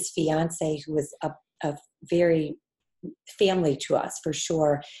 his fiance, who was a very family to us for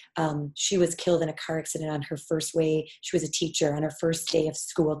sure. She was killed in a car accident on her first way. She was a teacher on her first day of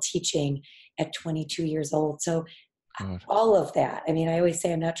school teaching at 22 years old. So God. all of that, I mean, I always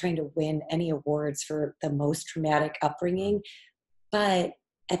say I'm not trying to win any awards for the most traumatic upbringing, but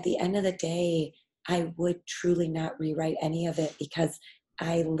at the end of the day, I would truly not rewrite any of it, because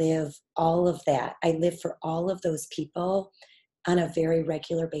I live all of that. I live for all of those people on a very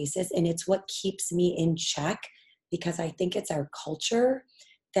regular basis. And it's what keeps me in check, because I think it's our culture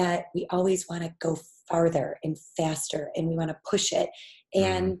that we always want to go farther and faster, and we want to push it.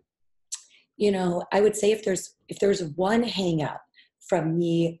 And, I would say if there's one hang up from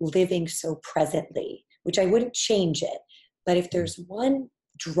me living so presently, which I wouldn't change it, but if there's one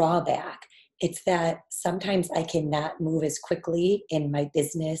drawback, it's that sometimes I cannot move as quickly in my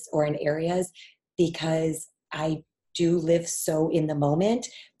business or in areas, because I do live so in the moment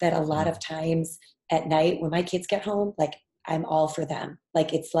that a lot of times at night when my kids get home, like, I'm all for them.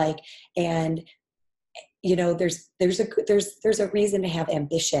 Like, it's like, and there's a reason to have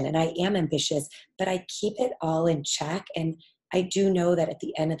ambition, and I am ambitious, but I keep it all in check. And I do know that at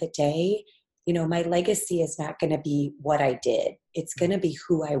the end of the day, my legacy is not going to be what I did. It's going to be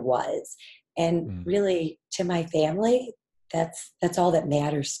who I was. And really, to my family, that's all that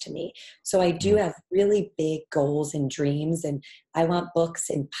matters to me. So I do have really big goals and dreams, and I want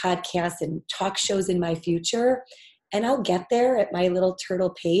books and podcasts and talk shows in my future, and I'll get there at my little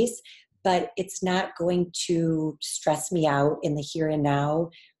turtle pace, but it's not going to stress me out in the here and now,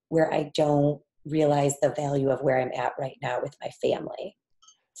 where I don't realize the value of where I'm at right now with my family.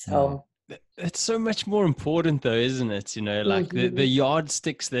 So it's so much more important though, isn't it? Like the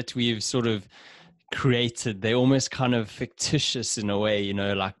yardsticks that we've sort of created, they're almost kind of fictitious in a way,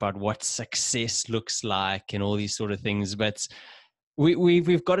 like about what success looks like and all these sort of things. But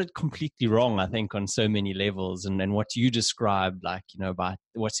we've got it completely wrong, I think, on so many levels. And what you described, like, about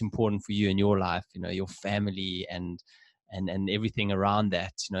what's important for you in your life, your family and everything around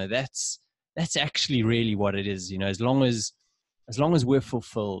that, that's actually really what it is. As long as we're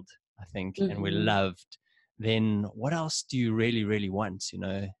fulfilled, I think, and we're loved, then what else do you really, really want?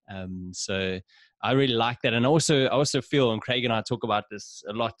 So I really like that. And I also feel, and Craig and I talk about this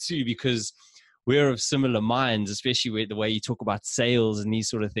a lot too, because we're of similar minds, especially with the way you talk about sales and these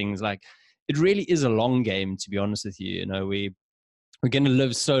sort of things. Like, it really is a long game, to be honest with you. We're going to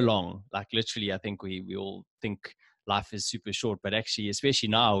live so long. Like, literally, I think we all think life is super short, but actually, especially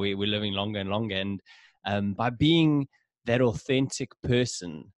now, we're living longer and longer. And by being that authentic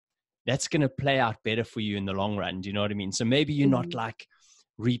person, that's going to play out better for you in the long run. Do you know what I mean? So maybe you're not like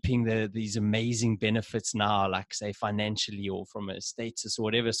reaping these amazing benefits now, like say financially or from a status or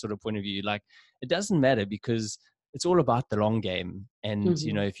whatever sort of point of view. Like, it doesn't matter, because it's all about the long game. And,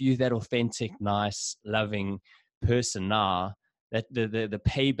 if you're that authentic, nice, loving person now, that the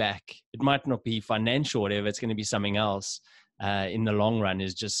payback, it might not be financial or whatever, it's going to be something else in the long run,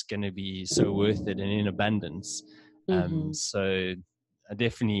 is just going to be so worth it and in abundance. Mm-hmm. So I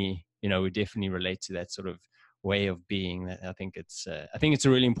definitely, we definitely relate to that sort of way of being. I think it's a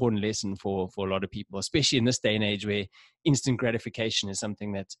really important lesson for a lot of people, especially in this day and age where instant gratification is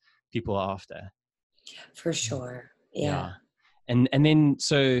something that people are after. For sure. Yeah. Yeah. And then,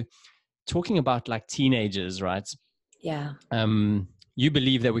 so talking about like teenagers, right? Yeah. You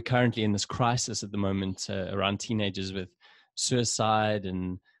believe that we're currently in this crisis at the moment around teenagers with suicide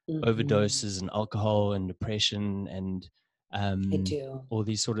and Mm-hmm. overdoses and alcohol and depression and I do. all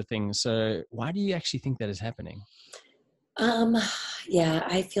these sort of things. So why do you actually think that is happening? Um, yeah,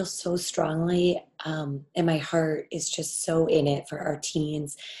 I feel so strongly, and my heart is just so in it for our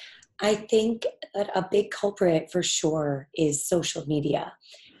teens. I think that a big culprit for sure is social media.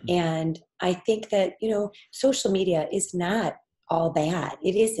 And I think that, social media is not all bad.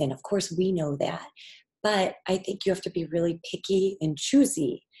 It isn't. Of course, we know that. But I think you have to be really picky and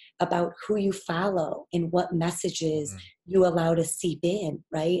choosy about who you follow and what messages you allow to seep in,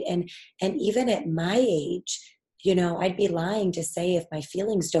 right? And even at my age, I'd be lying to say if my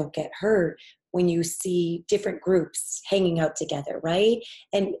feelings don't get hurt when you see different groups hanging out together, right?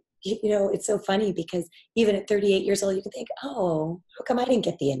 And it's so funny because even at 38 years old, you can think, oh, how come I didn't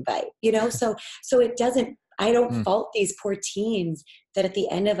get the invite? So it doesn't, I don't Mm. fault these poor teens that at the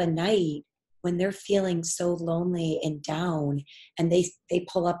end of a night, when they're feeling so lonely and down, and they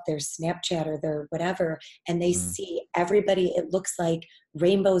pull up their Snapchat or their whatever, and they Mm. see everybody, it looks like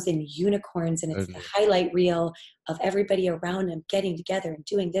rainbows and unicorns, and it's the Totally. highlight reel of everybody around them getting together and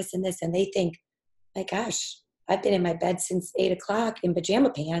doing this and this, and they think, my gosh, I've been in my bed since 8 o'clock in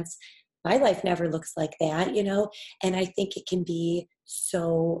pajama pants. My life never looks like that. And I think it can be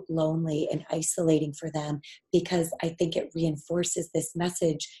so lonely and isolating for them, because I think it reinforces this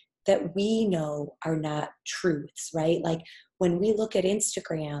message that we know are not truths, right? Like when we look at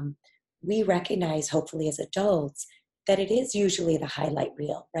Instagram, we recognize, hopefully as adults, that it is usually the highlight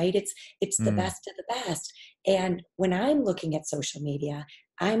reel, right? It's the Mm. best of the best. And when I'm looking at social media,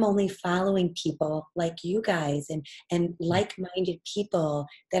 I'm only following people like you guys and like-minded people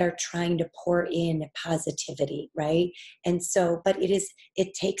that are trying to pour in positivity, right? And so, but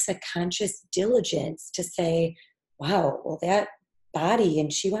it takes a conscious diligence to say, wow, well, that body,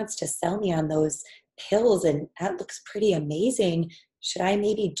 and she wants to sell me on those pills, and that looks pretty amazing. Should I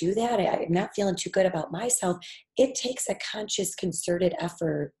maybe do that? I'm not feeling too good about myself. It takes a conscious, concerted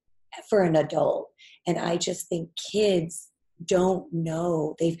effort for an adult. And I just think kids don't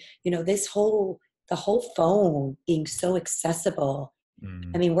know. The whole phone being so accessible. I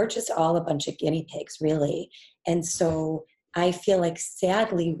Mm. mean, we're just all a bunch of guinea pigs, really. And so I feel like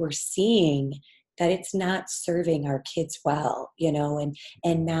sadly we're seeing that it's not serving our kids well,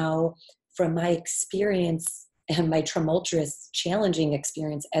 and now from my experience and my tumultuous, challenging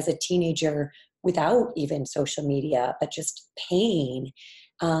experience as a teenager without even social media, but just pain.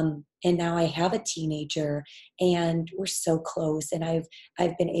 And now I have a teenager, and we're so close. And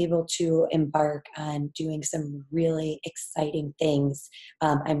I've been able to embark on doing some really exciting things.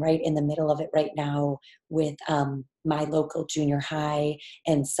 I'm right in the middle of it right now with my local junior high,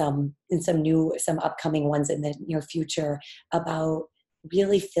 and some upcoming ones in the near future, about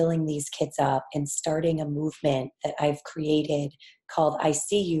really filling these kids up and starting a movement that I've created called I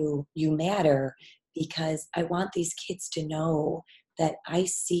See You, You Matter, because I want these kids to know that I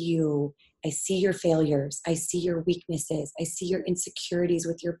see you. I see your failures. I see your weaknesses. I see your insecurities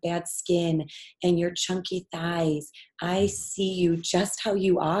with your bad skin and your chunky thighs. I see you just how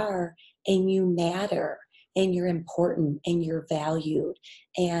you are, and you matter, and you're important, and you're valued.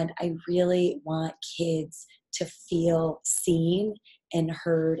 And I really want kids to feel seen and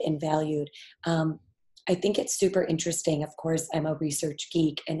heard and valued. I think it's super interesting. Of course, I'm a research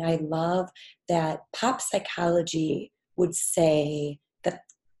geek, and I love that pop psychology would say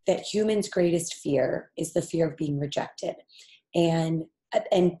that humans' greatest fear is the fear of being rejected. And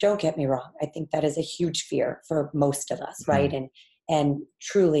don't get me wrong, I think that is a huge fear for most of us, right? Mm. And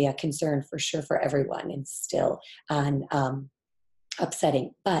truly a concern for sure for everyone, and still on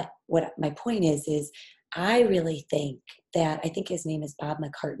upsetting. But what my point is I really think that, I think his name is Bob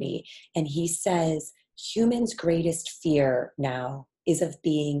McCartney, and he says humans' greatest fear now is of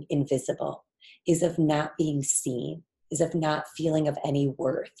being invisible, is of not being seen, is of not feeling of any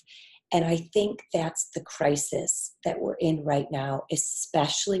worth. And I think that's the crisis that we're in right now,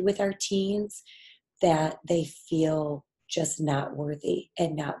 especially with our teens, that they feel just not worthy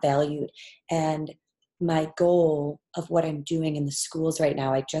and not valued. And my goal of what I'm doing in the schools right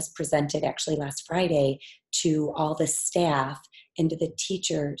now, I just presented actually last Friday to all the staff, into the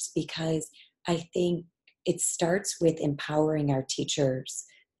teachers, because I think it starts with empowering our teachers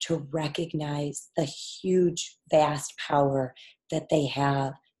to recognize the huge, vast power that they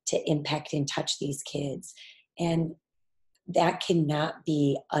have to impact and touch these kids. And that cannot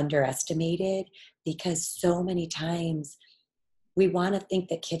be underestimated, because so many times we want to think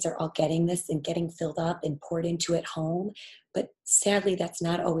that kids are all getting this and getting filled up and poured into at home. But sadly, that's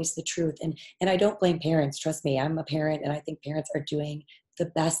not always the truth. And I don't blame parents. Trust me, I'm a parent, and I think parents are doing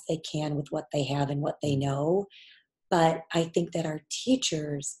the best they can with what they have and what they know. But I think that our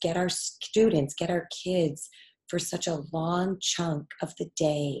teachers get our students, get our kids for such a long chunk of the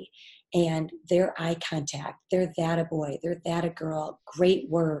day, and their eye contact, they're that a boy, they're that a girl, great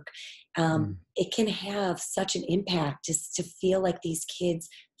work. It can have such an impact just to feel like these kids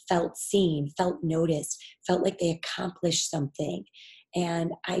felt seen, felt noticed, felt like they accomplished something.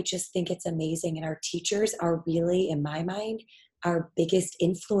 And I just think it's amazing. And our teachers are really, in my mind, our biggest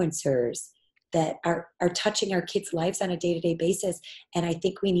influencers that are touching our kids' lives on a day-to-day basis. And I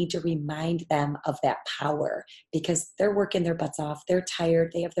think we need to remind them of that power, because they're working their butts off. They're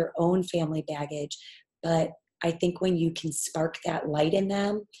tired. They have their own family baggage. But I think when you can spark that light in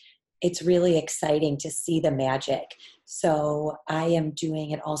them, it's really exciting to see the magic. So I am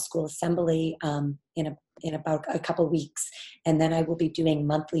doing an all-school assembly in about a couple weeks. And then I will be doing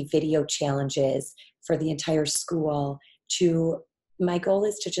monthly video challenges for the entire school. My goal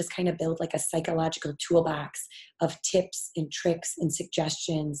is to just kind of build like a psychological toolbox of tips and tricks and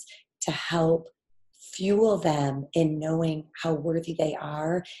suggestions to help fuel them in knowing how worthy they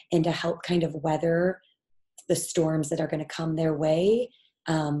are, and to help kind of weather the storms that are going to come their way,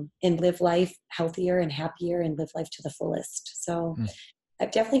 and live life healthier and happier and live life to the fullest. So I've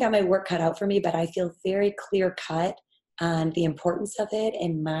definitely got my work cut out for me, but I feel very clear cut on the importance of it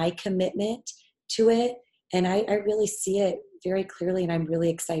and my commitment to it. And I really see it very clearly, and I'm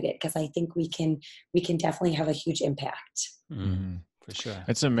really excited because I think we can definitely have a huge impact. For sure.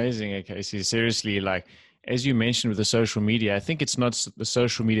 It's amazing, Casey. Seriously, like, as you mentioned with the social media, I think it's not the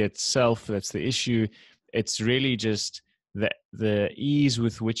social media itself that's the issue. It's really just the ease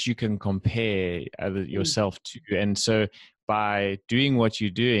with which you can compare yourself to. And so by doing what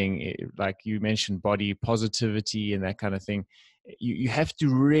you're doing, like you mentioned, body positivity and that kind of thing, you have to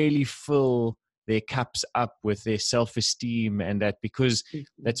really fill their cups up with their self-esteem, and that, because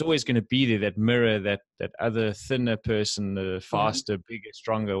that's always going to be there, that mirror, that other thinner person, the faster, bigger,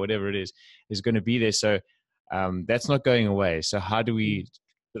 stronger, whatever it is going to be there. So that's not going away. So how do we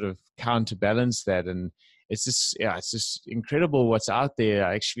sort of counterbalance that? And it's just incredible what's out there.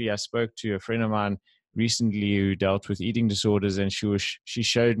 Actually, I spoke to a friend of mine recently who dealt with eating disorders, and she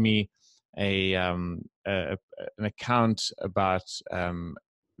showed me an account about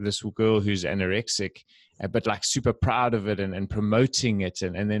this girl who's anorexic, but like super proud of it and promoting it,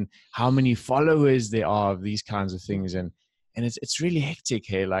 and then how many followers there are of these kinds of things, and it's really hectic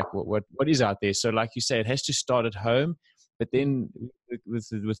here. Like what is out there? So like you say, it has to start at home, but then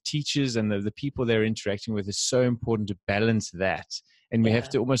with teachers and the people they're interacting with, it's so important to balance that. And we have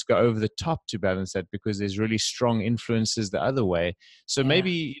to almost go over the top to balance that, because there's really strong influences the other way. So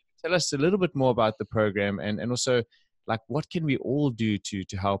maybe tell us a little bit more about the program, and also, like, what can we all do to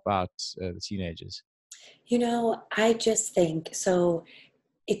help out the teenagers? I just think so.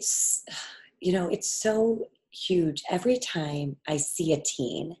 It's so huge every time I see a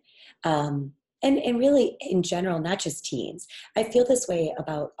teen, and really in general, not just teens. I feel this way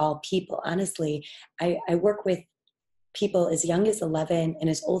about all people. Honestly, I work with people as young as 11 and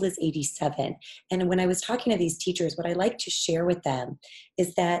as old as 87. And when I was talking to these teachers, what I like to share with them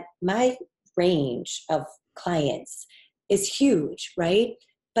is that my range of clients is huge, right?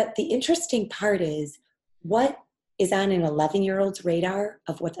 But the interesting part is what is on an 11-year-old's radar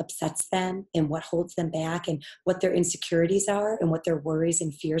of what upsets them and what holds them back and what their insecurities are and what their worries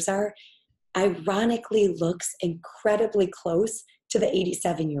and fears are, ironically looks incredibly close to the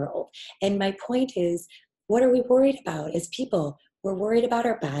 87-year-old. And my point is, what are we worried about as people? We're worried about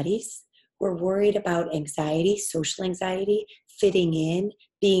our bodies. We're worried about anxiety, social anxiety, fitting in,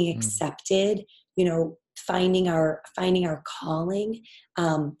 being accepted, finding our calling,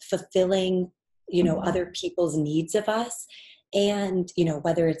 fulfilling, other people's needs of us. And,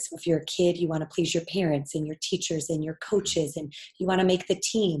 whether it's, if you're a kid, you want to please your parents and your teachers and your coaches, and you want to make the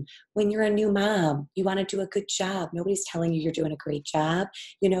team. When you're a new mom, you want to do a good job. Nobody's telling you you're doing a great job.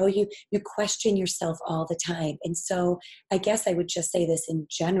 You question yourself all the time. And so I guess I would just say this in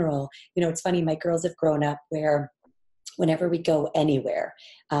general. It's funny, my girls have grown up where whenever we go anywhere,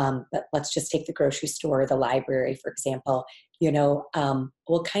 but let's just take the grocery store or the library, for example,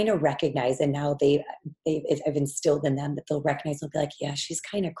 we'll kind of recognize, and now I've instilled in them that they'll recognize, they'll be like, yeah, she's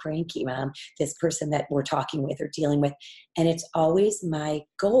kind of cranky, Mom, this person that we're talking with or dealing with. And it's always my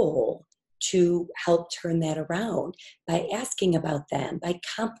goal to help turn that around by asking about them, by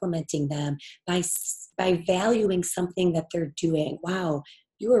complimenting them, by valuing something that they're doing. Wow,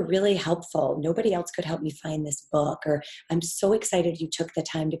 you were really helpful. Nobody else could help me find this book, or I'm so excited you took the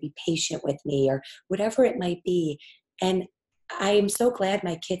time to be patient with me, or whatever it might be. And I am so glad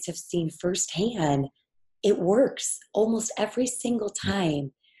my kids have seen firsthand it works almost every single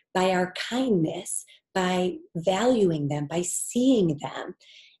time, by our kindness, by valuing them, by seeing them.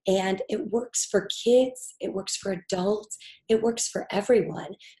 And it works for kids, it works for adults, it works for everyone.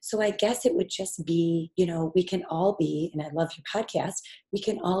 So I guess it would just be, we can all be, and I love your podcast, we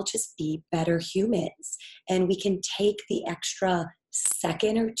can all just be better humans. And we can take the extra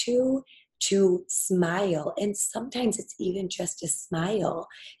second or two to smile. And sometimes it's even just a smile.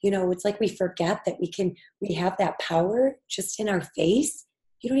 It's like we forget that we have that power just in our face.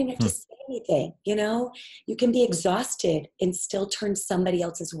 You don't even have to say anything, You can be exhausted and still turn somebody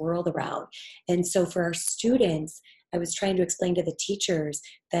else's world around. And so for our students, I was trying to explain to the teachers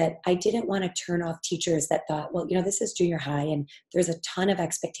that I didn't want to turn off teachers that thought, well, this is junior high and there's a ton of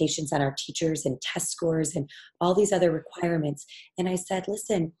expectations on our teachers and test scores and all these other requirements. And I said,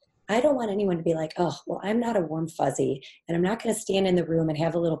 listen, I don't want anyone to be like, oh, well, I'm not a warm fuzzy, and I'm not going to stand in the room and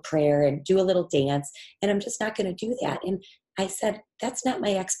have a little prayer and do a little dance, and I'm just not going to do that. And I said, that's not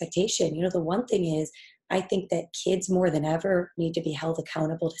my expectation. The one thing is, I think that kids more than ever need to be held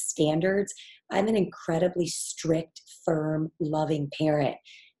accountable to standards. I'm an incredibly strict, firm, loving parent.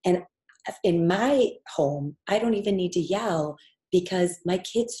 And in my home, I don't even need to yell, because my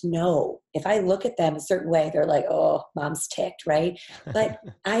kids know if I look at them a certain way, they're like, oh, Mom's ticked, right? But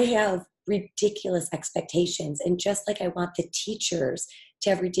I have ridiculous expectations. And just like I want the teachers to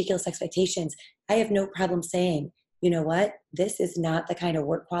have ridiculous expectations, I have no problem saying, you know what? This is not the kind of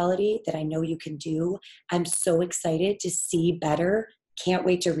work quality that I know you can do. I'm so excited to see better. Can't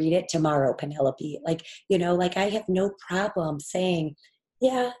wait to read it tomorrow, Penelope. I have no problem saying,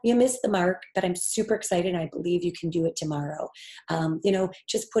 yeah, you missed the mark, but I'm super excited and I believe you can do it tomorrow.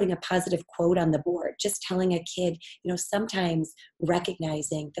 Just putting a positive quote on the board, just telling a kid, sometimes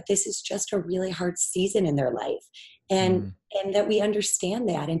recognizing that this is just a really hard season in their life, and that we understand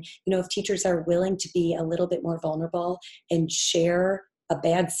that. And, if teachers are willing to be a little bit more vulnerable and share a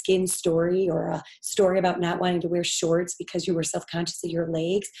bad skin story, or a story about not wanting to wear shorts because you were self-conscious of your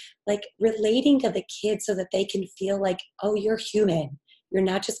legs, like relating to the kids so that they can feel like, oh, you're human. You're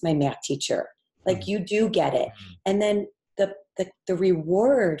not just my math teacher. Like, you do get it. And then the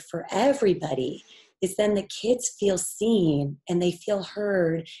reward for everybody is then the kids feel seen and they feel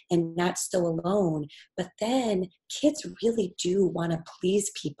heard and not so alone. But then kids really do want to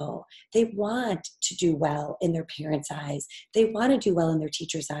please people. They want to do well in their parents' eyes. They want to do well in their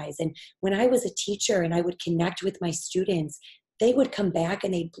teachers' eyes. And when I was a teacher and I would connect with my students, they would come back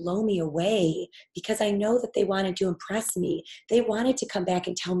and they'd blow me away, because I know that they wanted to impress me. They wanted to come back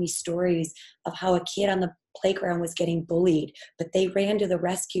and tell me stories of how a kid on the playground was getting bullied, but they ran to the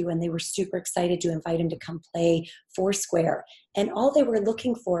rescue and they were super excited to invite him to come play Foursquare. And all they were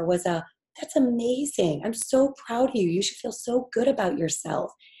looking for was that's amazing. I'm so proud of you. You should feel so good about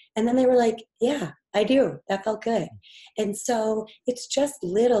yourself. And then they were like, yeah, I do. That felt good. And so it's just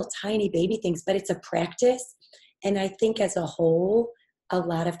little tiny baby things, but it's a practice. And I think as a whole, a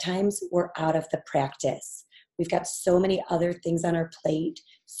lot of times we're out of the practice. We've got so many other things on our plate,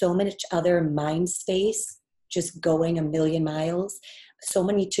 so much other mind space just going a million miles, so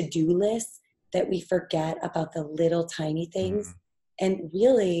many to-do lists that we forget about the little tiny things. And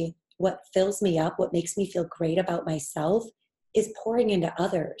really what fills me up, what makes me feel great about myself, is pouring into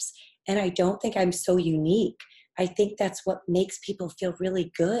others. And I don't think I'm so unique. I think that's what makes people feel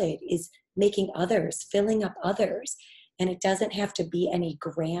really good, is making others, filling up others. And it doesn't have to be any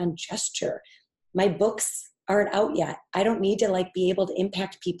grand gesture. My books aren't out yet. I don't need to be able to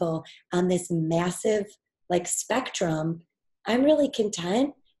impact people on this massive spectrum. I'm really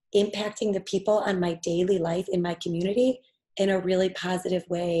content impacting the people on my daily life in my community in a really positive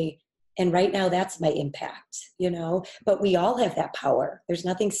way. And right now that's my impact, but we all have that power. There's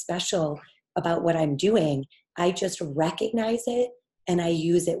nothing special about what I'm doing. I just recognize it and I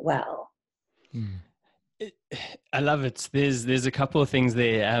use it well. I love it. There's a couple of things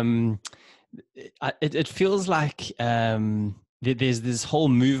there. It feels like there's this whole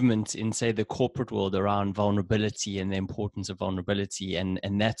movement in, say, the corporate world around vulnerability and the importance of vulnerability. And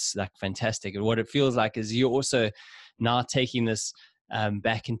that's like fantastic. And what it feels like is you're also now taking this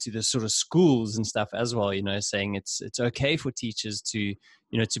back into the sort of schools and stuff as well, saying it's okay for teachers to,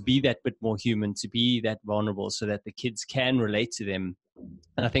 to be that bit more human, to be that vulnerable so that the kids can relate to them.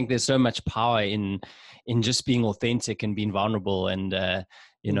 And I think there's so much power in just being authentic and being vulnerable and,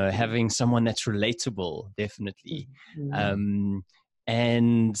 having someone that's relatable, definitely.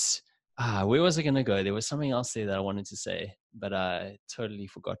 And where was I going to go? There was something else there that I wanted to say, but I totally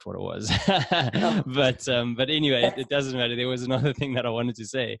forgot what it was. But anyway, it doesn't matter. There was another thing that I wanted to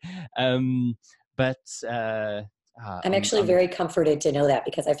say. I'm actually very comforted to know that,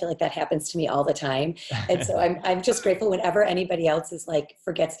 because I feel like that happens to me all the time. And so I'm just grateful whenever anybody else is like,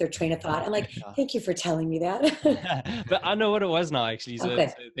 forgets their train of thought. I'm like, thank you for telling me that. But I know what it was now, actually. So, okay.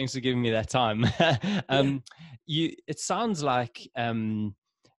 So thanks for giving me that time. It sounds like, and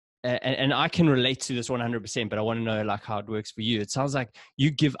I can relate to this 100%, but I want to know like how it works for you. It sounds like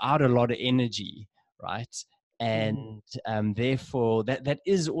you give out a lot of energy, right? And therefore that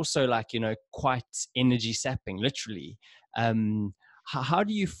is also like, quite energy sapping, literally. How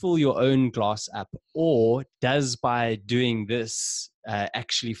do you fill your own glass up, or does by doing this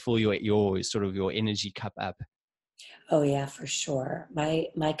actually fill your sort of your energy cup up? Oh yeah, for sure.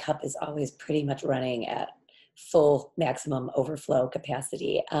 My cup is always pretty much running at full maximum overflow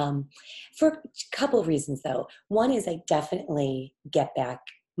capacity. For a couple of reasons though. One is I definitely get back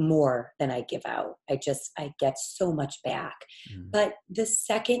more than I give out. I get so much back. But the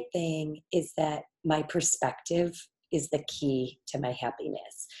second thing is that my perspective is the key to my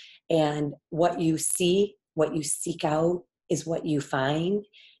happiness. And what you see, what you seek out is what you find.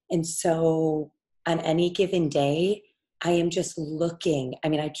 And so on any given day, I am just looking. I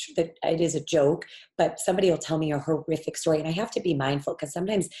mean, it is a joke, but somebody will tell me a horrific story, and I have to be mindful, because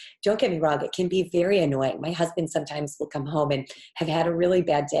sometimes, don't get me wrong, it can be very annoying. My husband sometimes will come home and have had a really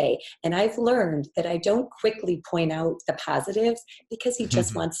bad day, and I've learned that I don't quickly point out the positives, because he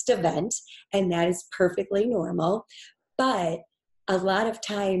just wants to vent, and that is perfectly normal. But a lot of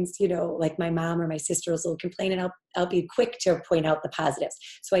times, like my mom or my sisters will complain, and I'll be quick to point out the positives.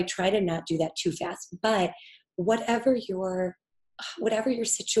 So I try to not do that too fast. But whatever your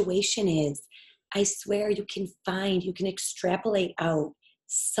situation is, I swear you can extrapolate out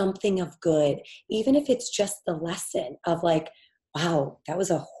something of good, even if it's just the lesson of like, wow, that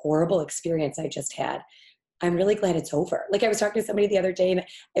was a horrible experience I just had. I'm really glad it's over. Like I was talking to somebody the other day, and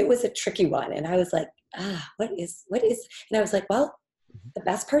it was a tricky one. And I was like, what is, and I was like, well, the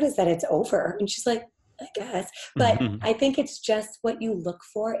best part is that it's over. And she's like, I guess. But I think it's just what you look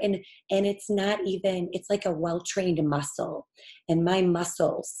for. And it's not even, it's like a well-trained muscle. And my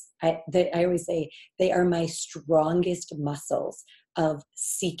muscles, I always say, they are my strongest muscles of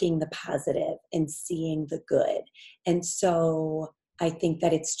seeking the positive and seeing the good. And so I think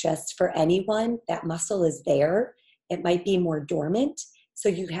that it's just for anyone, that muscle is there. It might be more dormant. So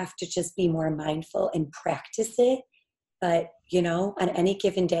you have to just be more mindful and practice it. But, on any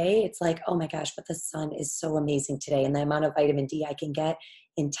given day, it's like, oh my gosh, but the sun is so amazing today. And the amount of vitamin D I can get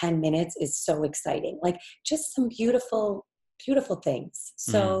in 10 minutes is so exciting. Like just some beautiful, beautiful things.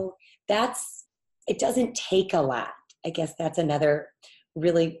 So it doesn't take a lot. I guess that's another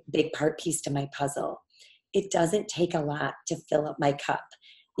really big piece to my puzzle. It doesn't take a lot to fill up my cup,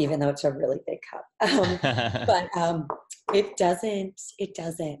 even though it's a really big cup. But it doesn't,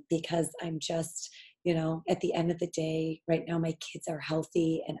 because I'm just, at the end of the day, right now, my kids are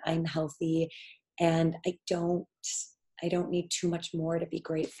healthy and I'm healthy, and I don't need too much more to be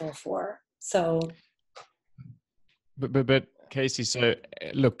grateful for. So. But Casey, so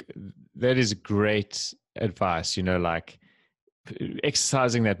look, that is great advice. Like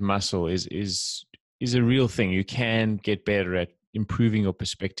exercising that muscle is a real thing. You can get better at improving your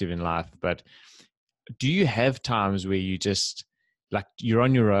perspective in life. But do you have times where you just, like, you're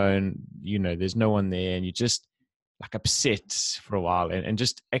on your own, there's no one there, and you just like upset for a while and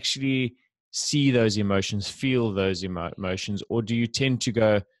just actually see those emotions, feel those emotions? Or do you tend to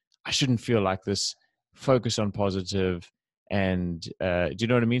go, I shouldn't feel like this, focus on positive? And do you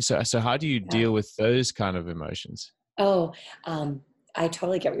know what I mean? So how do you deal with those kind of emotions? Oh, I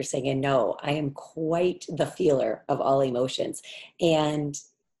totally get what you're saying. And no, I am quite the feeler of all emotions. And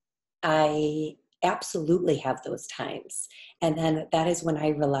I absolutely have those times. And then that is when I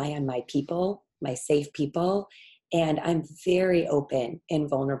rely on my people, my safe people. And I'm very open and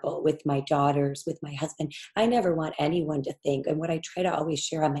vulnerable with my daughters, with my husband. I never want anyone to think, and what I try to always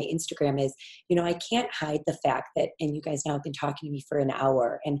share on my Instagram is, I can't hide the fact that, and you guys now have been talking to me for an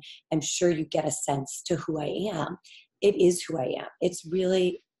hour, and I'm sure you get a sense to who I am. it is who I am. It's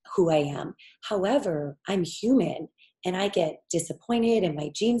really who I am. However, I'm human and I get disappointed and my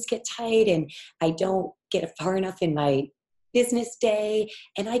jeans get tight and I don't get far enough in my business day.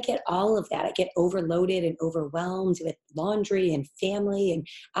 And I get all of that. I get overloaded and overwhelmed with laundry and family and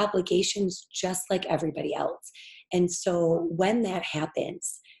obligations just like everybody else. And so when that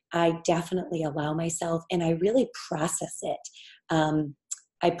happens, I definitely allow myself and I really process it.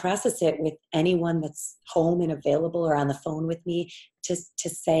 I process it with anyone that's home and available or on the phone with me to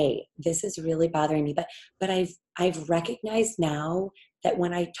say, this is really bothering me. But I've recognized now that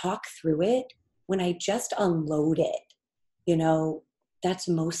when I talk through it, when I just unload it, you know, that's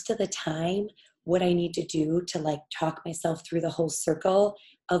most of the time what I need to do to like talk myself through the whole circle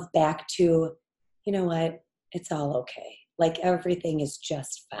of back to, you know what, it's all okay. Like everything is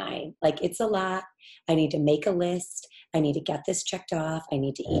just fine. Like it's a lot. I need to make a list. I need to get this checked off. I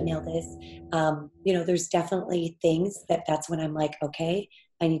need to email this. There's definitely things that's when I'm like, okay,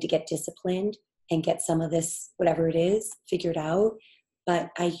 I need to get disciplined and get some of this, whatever it is, figured out. But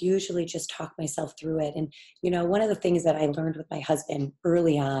I usually just talk myself through it. And, one of the things that I learned with my husband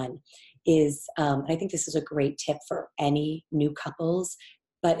early on is, I think this is a great tip for any new couples,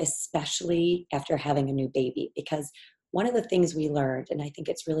 but especially after having a new baby, because one of the things we learned, and I think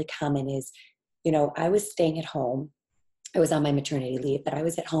it's really common is, I was staying at home. I was on my maternity leave, but I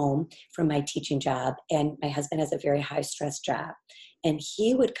was at home from my teaching job, and my husband has a very high stress job. And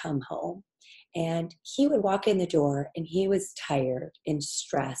he would come home and he would walk in the door and he was tired and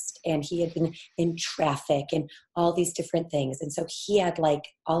stressed and he had been in traffic and all these different things. And so he had like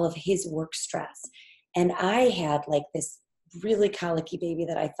all of his work stress. And I had like this really colicky baby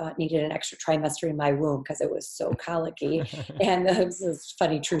that I thought needed an extra trimester in my womb because it was so colicky. And this is a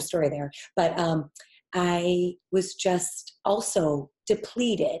funny true story there. But I was just also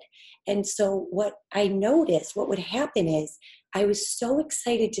depleted. And so what I noticed, what would happen is I was so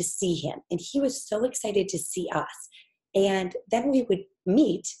excited to see him and he was so excited to see us. And then we would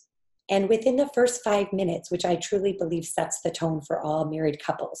meet, and within the first 5 minutes, which I truly believe sets the tone for all married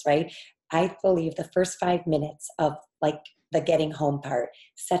couples, right? I believe the first 5 minutes of like the getting home part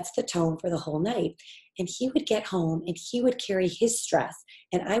sets the tone for the whole night. And he would get home and he would carry his stress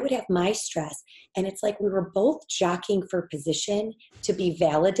and I would have my stress. And it's like we were both jockeying for position to be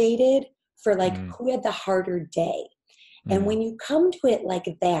validated for like who had the harder day. And when you come to it like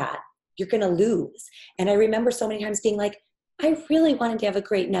that, you're going to lose. And I remember so many times being like, I really wanted to have a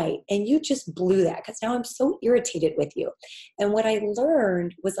great night. And you just blew that because now I'm so irritated with you. And what I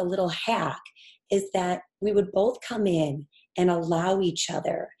learned was a little hack is that we would both come in and allow each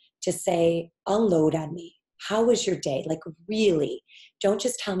other to say, unload on me. How was your day? Like really, don't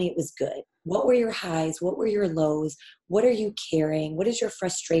just tell me it was good. What were your highs? What were your lows? What are you carrying? What is your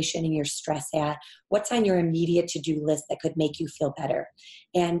frustration and your stress at? What's on your immediate to-do list that could make you feel better?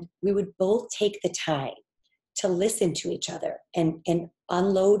 And we would both take the time to listen to each other and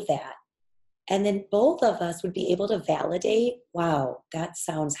unload that. And then both of us would be able to validate, wow, that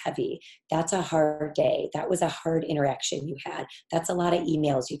sounds heavy. That's a hard day. That was a hard interaction you had. That's a lot of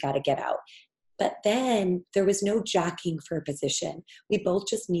emails you got to get out. But then there was no jockeying for a position. We both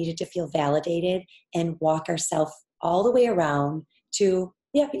just needed to feel validated and walk ourselves all the way around to,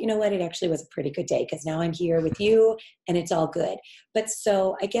 yeah, but you know what? It actually was a pretty good day because now I'm here with you and it's all good. But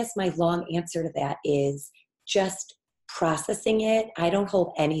so I guess my long answer to that is just processing it. I don't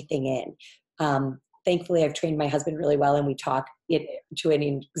hold anything in. Thankfully, I've trained my husband really well and we talk it to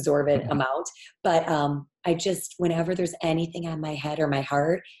an exorbitant amount. But I just, whenever there's anything on my head or my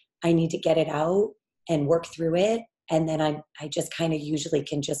heart, I need to get it out and work through it. And then I just kind of usually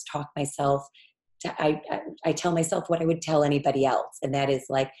can just talk myself to, I tell myself what I would tell anybody else. And that is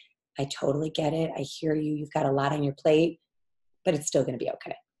like, I totally get it. I hear you. You've got a lot on your plate, but it's still going to be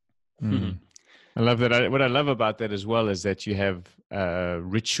okay. Mm. I love that. What I love about that as well is that you have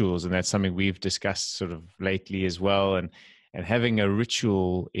rituals, and that's something we've discussed sort of lately as well. And having a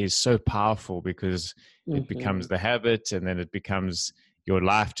ritual is so powerful because it becomes the habit, and then it becomes your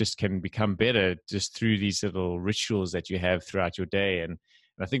life just can become better just through these little rituals that you have throughout your day. And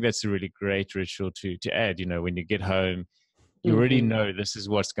I think that's a really great ritual to add. When you get home, you already know this is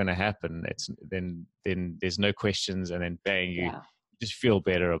what's going to happen. It's then there's no questions, and then bang, you just feel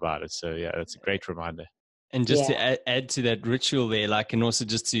better about it. So yeah, that's a great reminder. And just to add to that ritual there, like, and also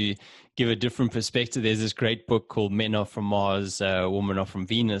just to give a different perspective, there's this great book called Men Are From Mars, Women Are From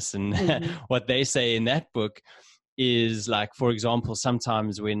Venus. And what they say in that book is like, for example,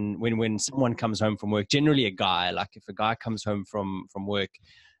 sometimes when someone comes home from work, generally a guy, like if a guy comes home from work,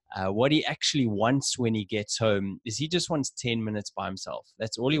 what he actually wants when he gets home is he just wants 10 minutes by himself.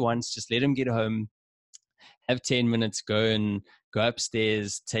 That's all he wants. Just let him get home, have 10 minutes, go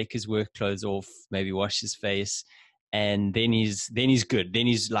upstairs, take his work clothes off, maybe wash his face, and then he's good. Then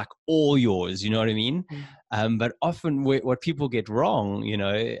he's like all yours. You know what I mean? But often what people get wrong,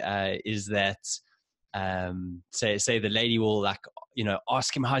 is that say the lady will like,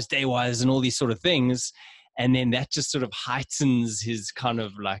 ask him how his day was and all these sort of things. And then that just sort of heightens his kind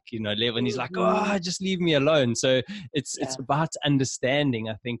of like, level. And he's like, oh, just leave me alone. So it's about understanding,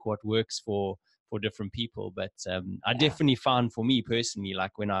 I think, what works for different people. But I definitely found for me personally,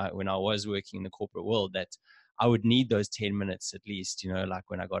 like when I was working in the corporate world, that I would need those 10 minutes at least, like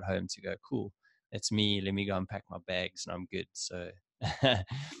when I got home to go, cool, that's me. Let me go and pack my bags and I'm good. So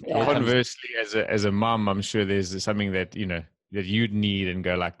conversely, as a mom, I'm sure there's something that, that you'd need and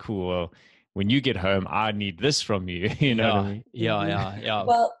go like, cool, well, when you get home, I need this from you. You know what I mean? Yeah.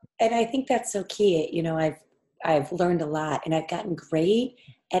 Well, and I think that's so key. I've learned a lot and I've gotten great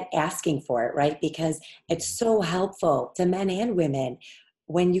at asking for it, right? Because it's so helpful to men and women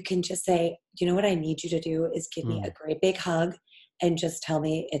when you can just say, you know what I need you to do is give me a great big hug and just tell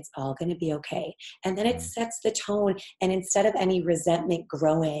me it's all going to be okay. And then it sets the tone. And instead of any resentment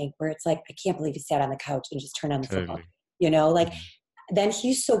growing where it's like, I can't believe you sat on the couch and just turned on the football, then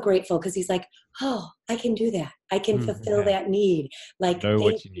he's so grateful because he's like, oh, I can do that. I can fulfill that need. Like,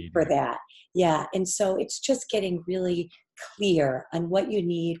 thank you for that. Yeah. And so it's just getting really clear on what you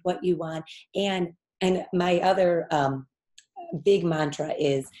need, what you want. And my other big mantra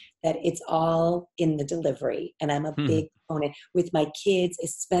is that it's all in the delivery. And I'm a big proponent with my kids,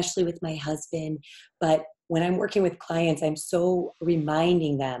 especially with my husband. But when I'm working with clients, I'm so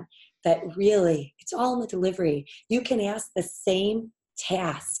reminding them that really it's all in the delivery. You can ask the same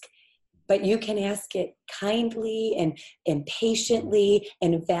task, but you can ask it kindly and patiently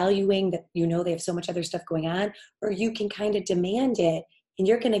and valuing that, they have so much other stuff going on, or you can kind of demand it and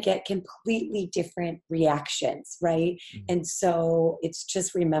you're going to get completely different reactions, right? And so it's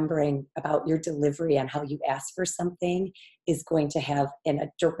just remembering about your delivery and how you ask for something is going to have a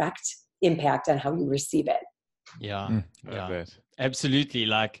direct impact on how you receive it. Yeah. Absolutely.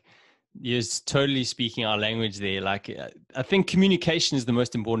 Like, you're totally speaking our language there. Like, I think communication is the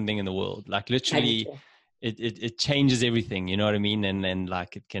most important thing in the world. Like, literally, it changes everything. You know what I mean? And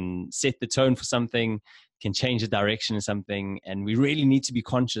like, it can set the tone for something, can change the direction of something. And we really need to be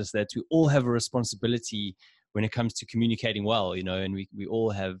conscious that we all have a responsibility when it comes to communicating well, and we all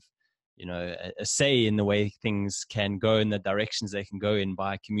have, a say in the way things can go in the directions they can go in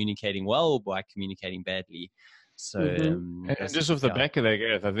by communicating well or by communicating badly. So, and just off the back of that,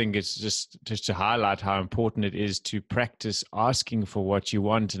 Gareth, I think it's just to highlight how important it is to practice asking for what you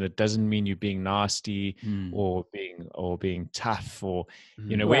want, and it doesn't mean you being nasty or being tough or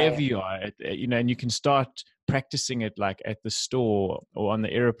wherever you are. And you can start practicing it like at the store or on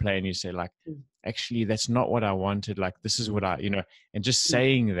the airplane. You say like, actually, that's not what I wanted. Like, this is what and just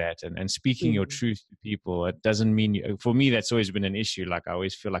saying that and speaking your truth to people. It doesn't mean for me, that's always been an issue. Like, I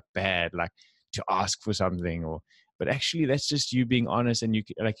always feel like bad, like to ask for something but actually that's just you being honest. And you,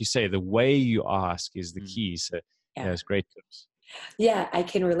 like you say, the way you ask is the key. So it's great tips. Yeah, I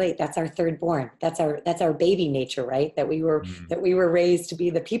can relate. That's our third born. That's our baby nature, right? That we were raised to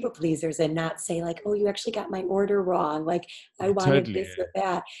be the people pleasers and not say like, oh, you actually got my order wrong. Like, I wanted this with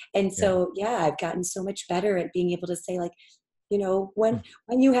that. And so, I've gotten so much better at being able to say like, when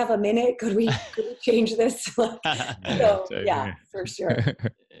you have a minute, could we change this? For sure. Yeah, for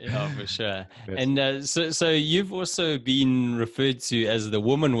sure. And so you've also been referred to as the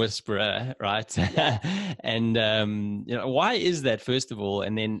woman whisperer, right? Yeah. And why is that, first of all,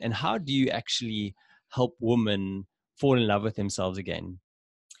 and how do you actually help women fall in love with themselves again?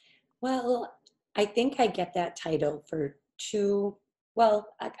 Well, I think I get that title for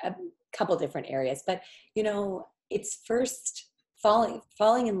a couple different areas, but it's first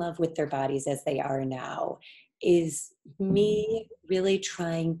falling in love with their bodies as they are now is me really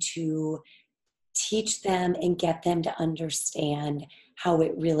trying to teach them and get them to understand how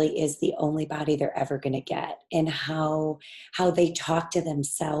it really is the only body they're ever going to get, and how they talk to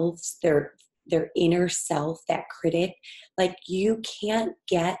themselves, their inner self, that critic. Like, you can't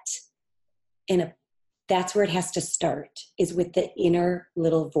get that's where it has to start, is with the inner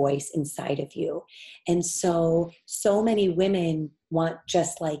little voice inside of you. And so many women want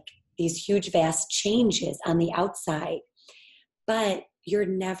just like these huge, vast changes on the outside, but you're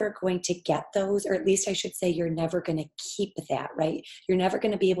never going to get those, or at least I should say, you're never going to keep that, right? You're never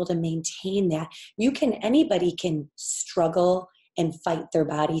going to be able to maintain that. Anybody can struggle and fight their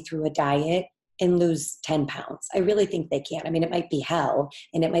body through a diet and lose 10 pounds. I really think they can. I mean, it might be hell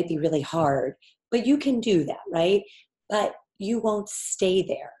and it might be really hard, but you can do that, right? But you won't stay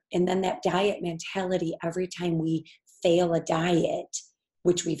there. And then that diet mentality, every time we fail a diet,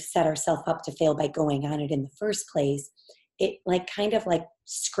 which we've set ourselves up to fail by going on it in the first place, it like kind of like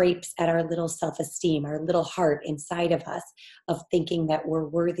scrapes at our little self-esteem, our little heart inside of us, of thinking that we're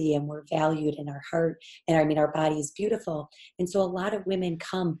worthy and we're valued, and our heart, and I mean, our body is beautiful. And so a lot of women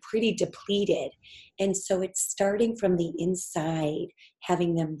come pretty depleted. And so it's starting from the inside,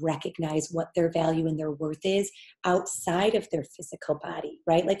 having them recognize what their value and their worth is outside of their physical body,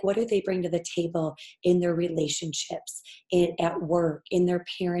 right? Like, what do they bring to the table in their relationships, at work, in their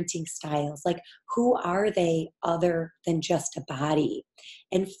parenting styles? Like, who are they other than just a body?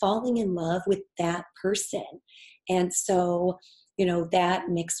 And falling in love with that person. And so, that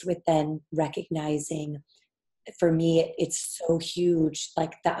mixed with then recognizing, for me, it's so huge.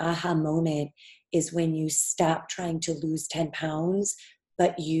 Like, the aha moment is when you stop trying to lose 10 pounds,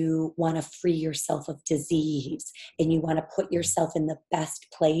 but you want to free yourself of disease, and you want to put yourself in the best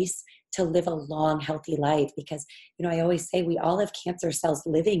place to live a long, healthy life. Because, I always say we all have cancer cells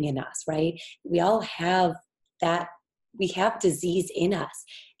living in us, right? We all have that. We have disease in us.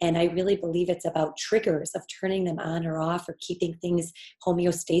 And I really believe it's about triggers of turning them on or off, or keeping things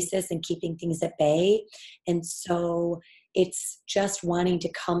homeostasis and keeping things at bay. And so it's just wanting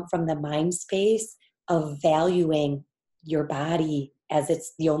to come from the mind space of valuing your body as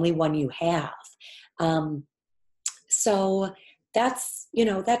it's the only one you have. So that's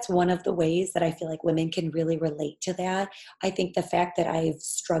one of the ways that I feel like women can really relate to that. I think the fact that I've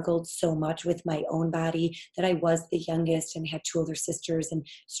struggled so much with my own body, that I was the youngest and had two older sisters and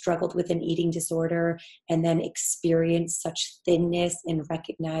struggled with an eating disorder, and then experienced such thinness and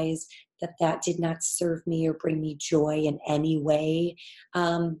recognized that did not serve me or bring me joy in any way.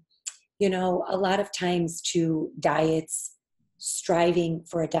 A lot of times to diets, striving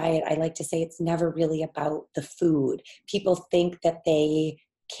for a diet, I like to say it's never really about the food. People think that they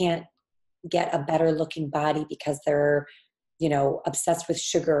can't get a better looking body because they're, obsessed with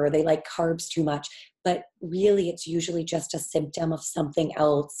sugar, or they like carbs too much. But really, it's usually just a symptom of something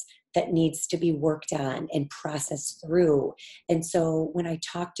else that needs to be worked on and processed through. And so when I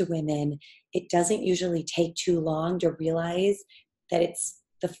talk to women, it doesn't usually take too long to realize that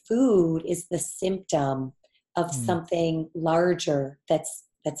the food is the symptom of something larger that's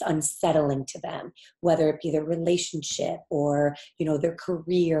unsettling to them, whether it be their relationship or, their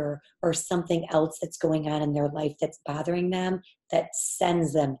career, or something else that's going on in their life that's bothering them, that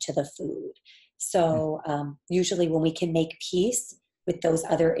sends them to the food. So usually when we can make peace with those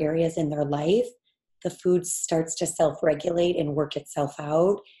other areas in their life, the food starts to self-regulate and work itself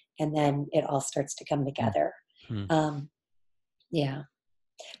out, and then it all starts to come together. Yeah.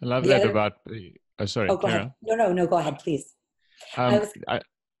 I love that about. Oh, sorry. Oh, go ahead. No, go ahead, please. Carry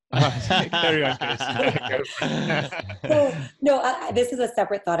on, this is a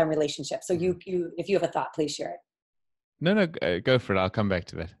separate thought on relationships. So you, if you have a thought, please share it. No, go for it. I'll come back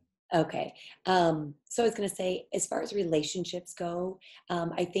to that. Okay. So I was going to say, as far as relationships go,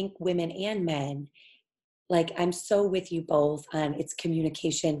 I think women and men, like, I'm so with you both on it's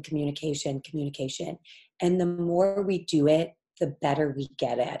communication. And the more we do it, the better we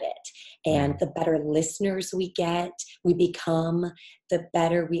get at it. And the better listeners we become, the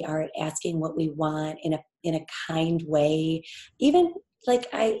better we are at asking what we want in a kind way. Even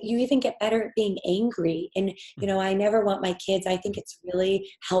you even get better at being angry. And, I never want my kids, I think it's really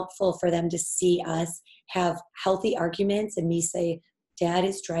helpful for them to see us have healthy arguments and me say, Dad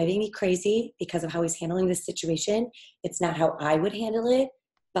is driving me crazy because of how he's handling this situation. It's not how I would handle it,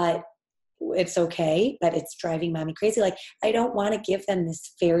 but it's okay, but it's driving Mommy crazy. Like, I don't want to give them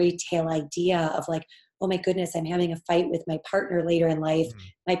this fairy tale idea of like, oh my goodness, I'm having a fight with my partner later in life.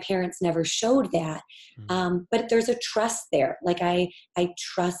 My parents never showed that. But there's a trust there. Like, I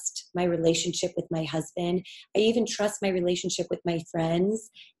trust my relationship with my husband. I even trust my relationship with my friends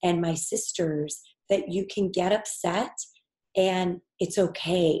and my sisters, that you can get upset and it's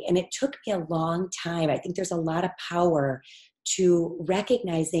okay. And it took me a long time. I think there's a lot of power to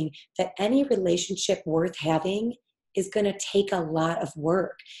recognizing that any relationship worth having is going to take a lot of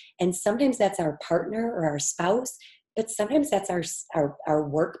work. And sometimes that's our partner or our spouse, but sometimes that's our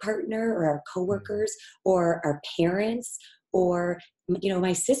work partner or our coworkers or our parents, or,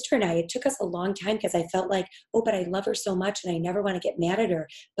 my sister and I. It took us a long time because I felt like, oh, but I love her so much and I never want to get mad at her.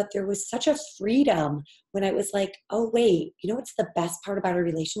 But there was such a freedom when I was like, oh, wait, what's the best part about a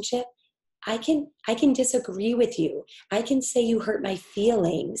relationship? I can disagree with you. I can say you hurt my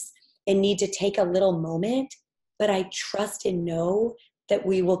feelings and need to take a little moment, but I trust and know that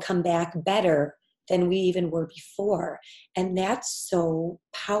we will come back better than we even were before. And that's so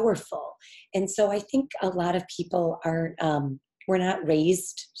powerful. And so I think a lot of people aren't we're not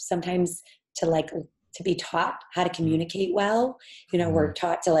raised sometimes to be taught how to communicate well. We're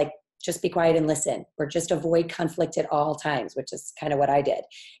taught to just be quiet and listen, or just avoid conflict at all times, which is kind of what I did.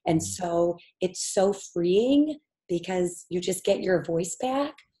 And so it's so freeing because you just get your voice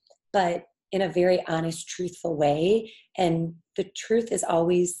back, but in a very honest, truthful way. And the truth is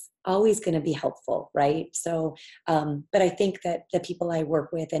always going to be helpful, right? So, but I think that the people I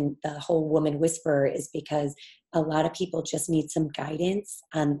work with and the whole Woman Whisperer is because a lot of people just need some guidance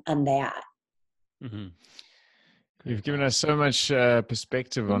on that. Mm-hmm. You've given us so much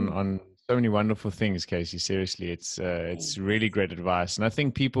perspective on so many wonderful things, Casey. Seriously, it's really great advice. And I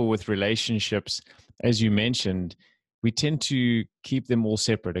think people with relationships, as you mentioned, we tend to keep them all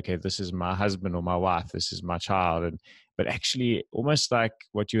separate. Okay, this is my husband or my wife. This is my child. But actually, almost like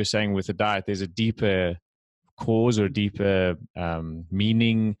what you were saying with the diet, there's a deeper cause or deeper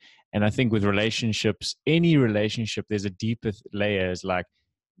meaning. And I think with relationships, any relationship, there's a deeper layer. It's like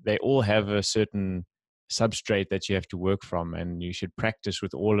they all have a certain substrate that you have to work from, and you should practice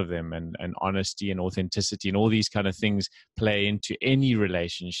with all of them, and honesty and authenticity and all these kind of things play into any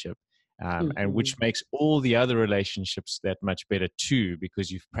relationship, and which makes all the other relationships that much better too,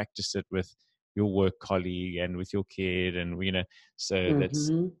 because you've practiced it with your work colleague and with your kid, and so that's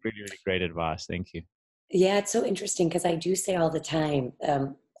really, really great advice. Thank you. Yeah, it's so interesting because I do say all the time,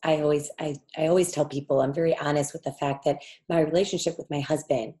 I always tell people I'm very honest with the fact that my relationship with my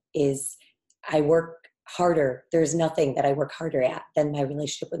husband is, I work harder. There's nothing that I work harder at than my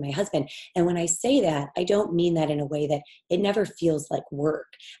relationship with my husband. And when I say that, I don't mean that in a way that it never feels like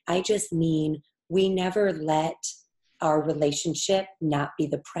work. I just mean we never let our relationship not be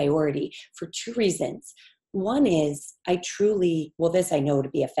the priority for two reasons. One is this I know to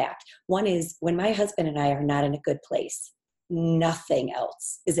be a fact. One is when my husband and I are not in a good place, nothing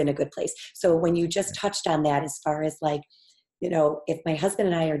else is in a good place. So when you just touched on that, as far as if my husband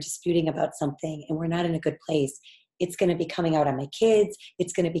and I are disputing about something and we're not in a good place, it's going to be coming out on my kids.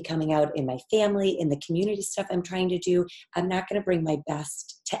 It's going to be coming out in my family, in the community stuff I'm trying to do. I'm not going to bring my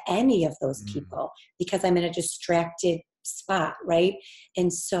best to any of those people because I'm in a distracted spot, right?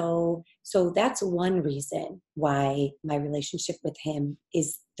 And so that's one reason why my relationship with him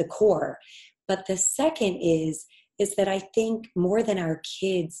is the core. But the second is that I think more than our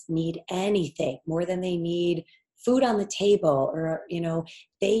kids need anything, more than they need food on the table, or,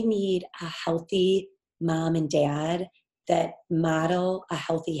 they need a healthy mom and dad that model a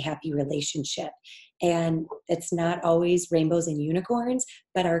healthy, happy relationship. And it's not always rainbows and unicorns,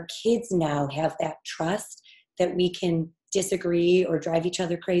 but our kids now have that trust that we can disagree or drive each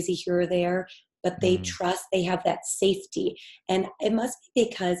other crazy here or there, but they trust, they have that safety. And it must be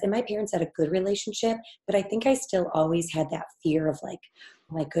because, and my parents had a good relationship, but I think I still always had that fear of oh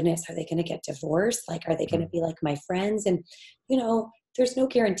my goodness, are they going to get divorced? Are they going to be like my friends? And, there's no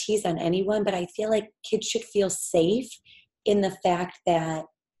guarantees on anyone, but I feel like kids should feel safe in the fact that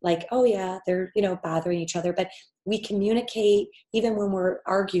oh yeah, they're, bothering each other, but we communicate even when we're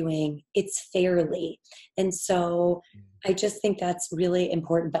arguing, it's fairly. And so I just think that's really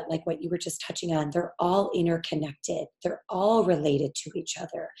important. But like what you were just touching on, they're all interconnected. They're all related to each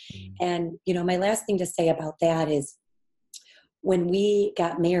other. And, my last thing to say about that is when we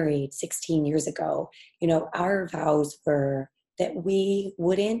got married 16 years ago, our vows were that we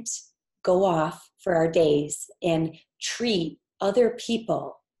wouldn't go off for our days and treat other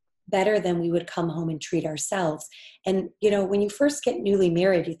people better than we would come home and treat ourselves. And, when you first get newly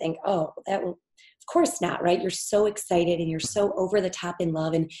married, you think, oh, that will, of course not, right? You're so excited and you're so over the top in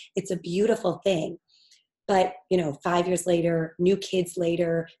love, and it's a beautiful thing. But, 5 years later, new kids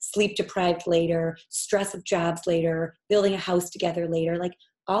later, sleep deprived later, stress of jobs later, building a house together later,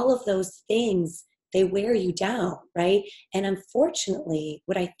 all of those things, they wear you down, right? And unfortunately,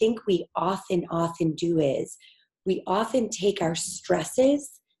 what I think we often do is we often take our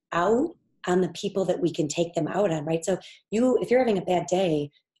stresses out on the people that we can take them out on, right? So if you're having a bad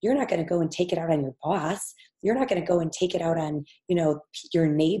day, you're not going to go and take it out on your boss. You're not going to go and take it out on, your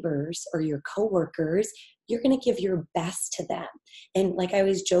neighbors or your coworkers. You're going to give your best to them. And I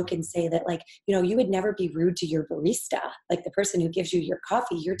always joke and say that you would never be rude to your barista, the person who gives you your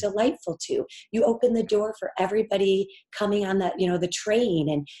coffee. You're delightful to. You open the door for everybody coming on the train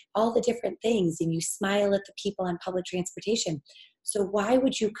and all the different things. And you smile at the people on public transportation. So why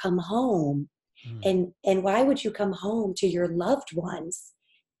would you come home and why would you come home to your loved ones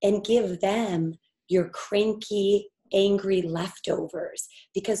and give them your cranky, angry leftovers?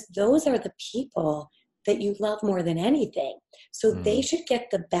 Because those are the people that you love more than anything. So they should get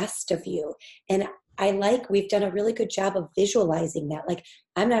the best of you. And we've done a really good job of visualizing that.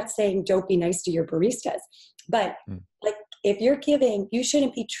 I'm not saying don't be nice to your baristas, but if you're giving, you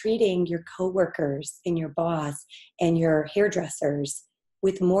shouldn't be treating your coworkers and your boss and your hairdressers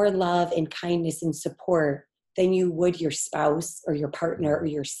with more love and kindness and support than you would your spouse or your partner or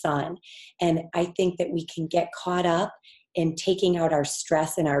your son. And I think that we can get caught up in taking out our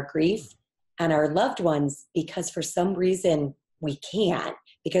stress and our grief on our loved ones because for some reason we can't,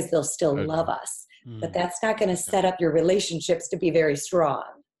 because they'll still love us. But that's not going to set up your relationships to be very strong.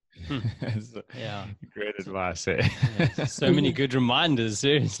 Yeah, great advice. Eh? Yeah, so many good reminders.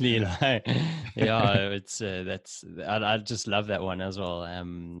 Seriously, like, yeah, it's that's I just love that one as well.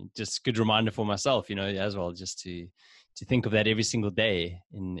 Just good reminder for myself, as well, just to think of that every single day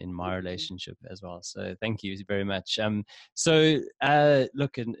in my relationship as well. So thank you very much. Look,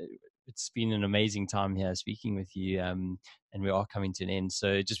 it's been an amazing time here speaking with you. And we are coming to an end.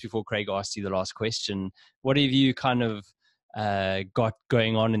 So just before Craig asked you the last question, what have you kind of got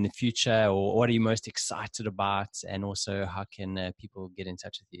going on in the future, or what are you most excited about? And also, how can people get in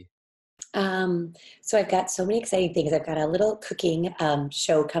touch with you? So I've got so many exciting things. I've got a little cooking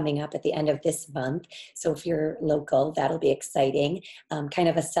show coming up at the end of this month. So if you're local, that'll be exciting. Kind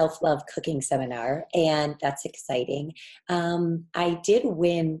of a self-love cooking seminar, and that's exciting. I did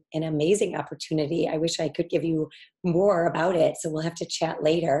win an amazing opportunity. I wish I could give you more about it, so we'll have to chat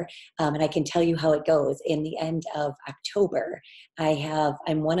later, and I can tell you how it goes. In the end of October,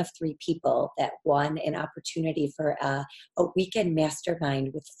 I'm one of 3 people that won an opportunity for a weekend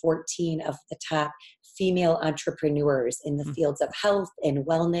mastermind with 14 of the top female entrepreneurs in the fields of health and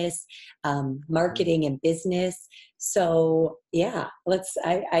wellness, marketing and business. So yeah,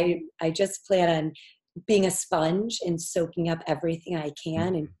 I just plan on being a sponge and soaking up everything I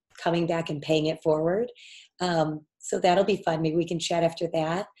can and coming back and paying it forward. So that'll be fun. Maybe we can chat after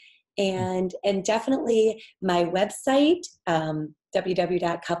that. And definitely my website,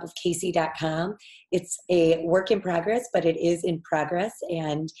 www.cupofcasey.com. It's a work in progress, but it is in progress,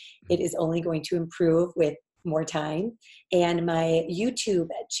 and it is only going to improve with more time. And my YouTube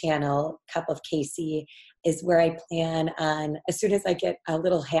channel, Cup of Casey, is where I plan on, as soon as I get a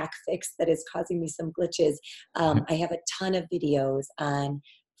little hack fix that is causing me some glitches, I have a ton of videos on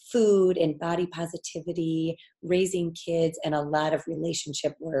food and body positivity, raising kids, and a lot of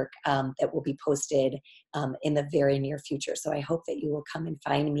relationship work that will be posted in the very near future. So I hope that you will come and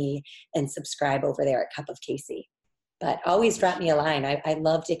find me and subscribe over there at Cup of Casey. But always drop me a line. I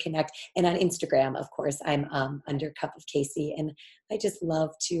love to connect. And on Instagram, of course, I'm under Cup of Casey. And I just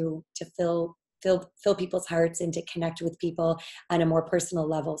love to fill people's hearts and to connect with people on a more personal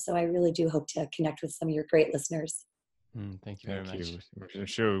level. So I really do hope to connect with some of your great listeners. Thank you very much. I'm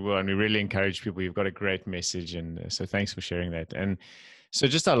sure we will, and we really encourage people. You've got a great message, and so thanks for sharing that. And so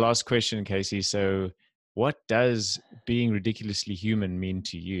just our last question, Casey. So what does being ridiculously human mean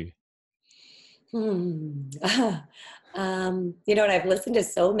to you? I've listened to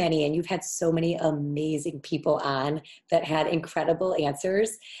so many, and you've had so many amazing people on that had incredible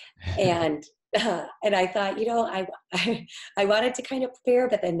answers. And I thought, I wanted to kind of prepare,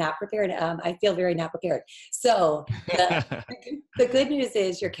 but then not prepared. I feel very not prepared. So the good news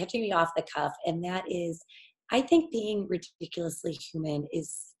is you're catching me off the cuff. And that is, I think being ridiculously human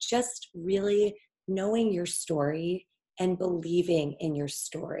is just really knowing your story and believing in your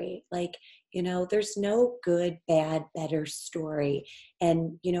story. Like, there's no good, bad, better story.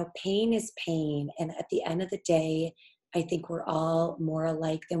 And, pain is pain. And at the end of the day, I think we're all more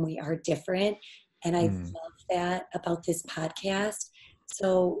alike than we are different. And I love that about this podcast.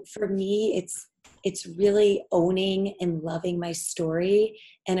 So for me, it's really owning and loving my story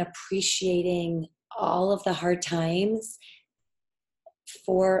and appreciating all of the hard times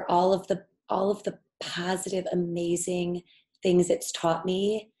for all of the positive, amazing things it's taught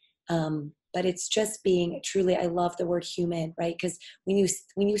me. But it's just being truly, I love the word human, right? Because when you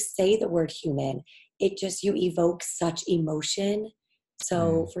say the word human, you evoke such emotion.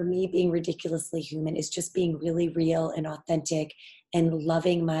 So for me, being ridiculously human is just being really real and authentic and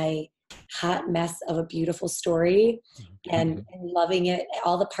loving my hot mess of a beautiful story and loving it,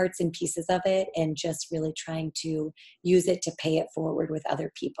 all the parts and pieces of it, and just really trying to use it to pay it forward with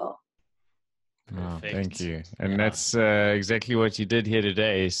other people. Oh, thank you. And that's exactly what you did here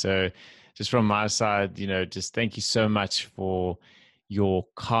today. So just from my side, just thank you so much for your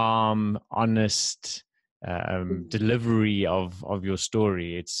calm, honest delivery of your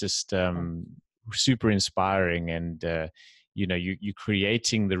story. It's just super inspiring, and you're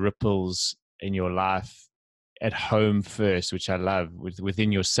creating the ripples in your life at home first, which I love,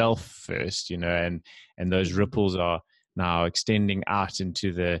 within yourself first, and those ripples are now extending out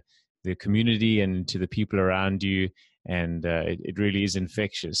into the community and to the people around you, and it really is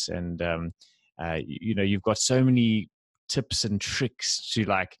infectious. And you've got so many tips and tricks to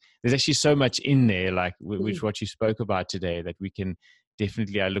like, there's actually so much in there, like which what you spoke about today, that we can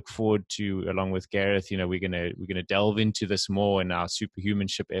definitely, I look forward to, along with Gareth, we're gonna delve into this more in our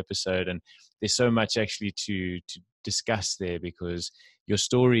superhumanship episode. And there's so much actually to discuss there, because your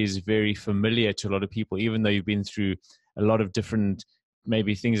story is very familiar to a lot of people, even though you've been through a lot of different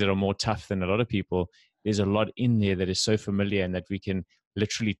maybe things that are more tough than a lot of people. There's a lot in there that is so familiar and that we can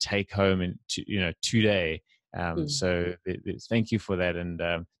literally take home and today. So thank you for that, and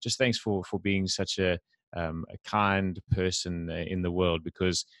just thanks for being such a kind person in the world,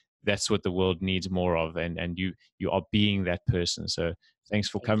 because that's what the world needs more of, and you are being that person. So thanks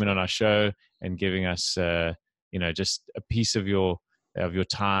for coming on our show and giving us just a piece of your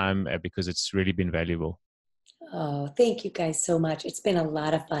time, because it's really been valuable. Oh, thank you guys so much. It's been a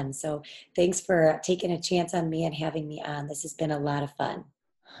lot of fun. So thanks for taking a chance on me and having me on. This has been a lot of fun.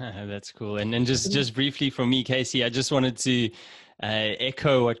 That's cool. And just briefly from me, Casey, I just wanted to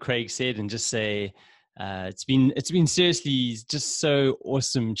echo what Craig said and just say it's been seriously just so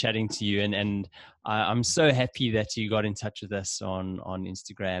awesome chatting to you, and I'm so happy that you got in touch with us on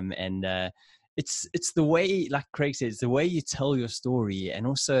Instagram. And it's the way, like Craig said, it's the way you tell your story, and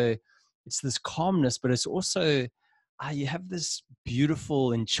also it's this calmness, but it's also you have this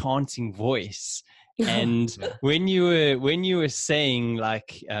beautiful, enchanting voice. And when you were saying,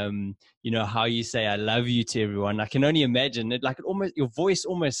 like, how you say "I love you" to everyone, I can only imagine it. Like, your voice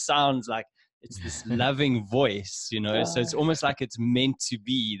almost sounds like it's this loving voice, So it's almost like it's meant to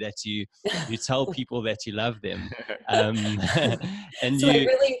be that you tell people that you love them. And so I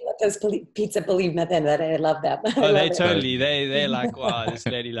really let those pizza believe nothing, that I love them. Oh, they totally, they're like, wow, this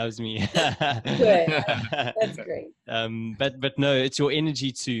lady loves me. Good. That's great. But no, it's your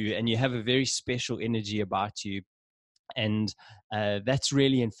energy too, and you have a very special energy about you, and that's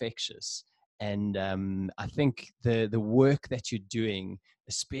really infectious. And I think the work that you're doing,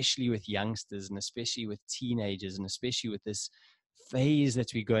 especially with youngsters and especially with teenagers and especially with this phase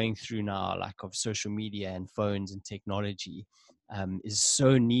that we're going through now, like of social media and phones and technology, is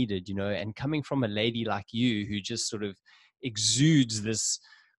so needed, and coming from a lady like you who just sort of exudes this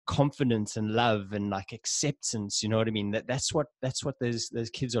confidence and love and like acceptance, you know what I mean? That's what those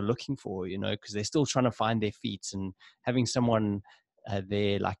kids are looking for, because they're still trying to find their feet, and having someone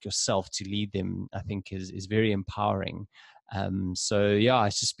there like yourself to lead them, I think is very empowering. So yeah,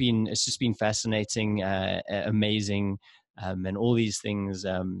 it's just been fascinating, amazing, and all these things,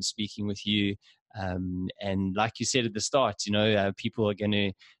 speaking with you. And like you said at the start, people are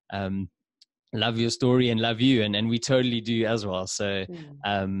going to love your story and love you, and we totally do as well. So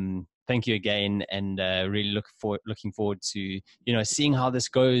thank you again, and really looking forward to seeing how this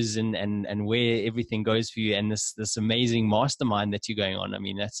goes and where everything goes for you, and this amazing mastermind that you're going on. I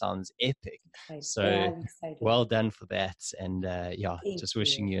mean, that sounds epic. So well done for that, and just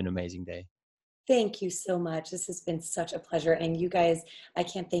wishing you an amazing day. Thank you so much. This has been such a pleasure. And you guys, I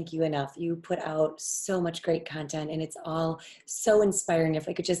can't thank you enough. You put out so much great content, and it's all so inspiring. If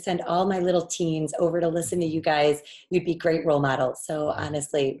I could just send all my little teens over to listen to you guys, you'd be great role models. So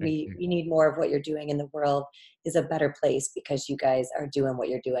honestly, we need more of what you're doing, and the world is a better place because you guys are doing what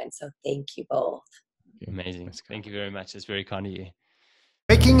you're doing. So thank you both. Amazing. Thank you very much. It's very kind of you.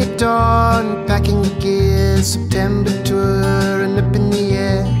 Breaking at dawn, packing the gears, September tour and up in the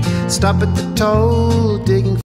air. Stop at the toll, digging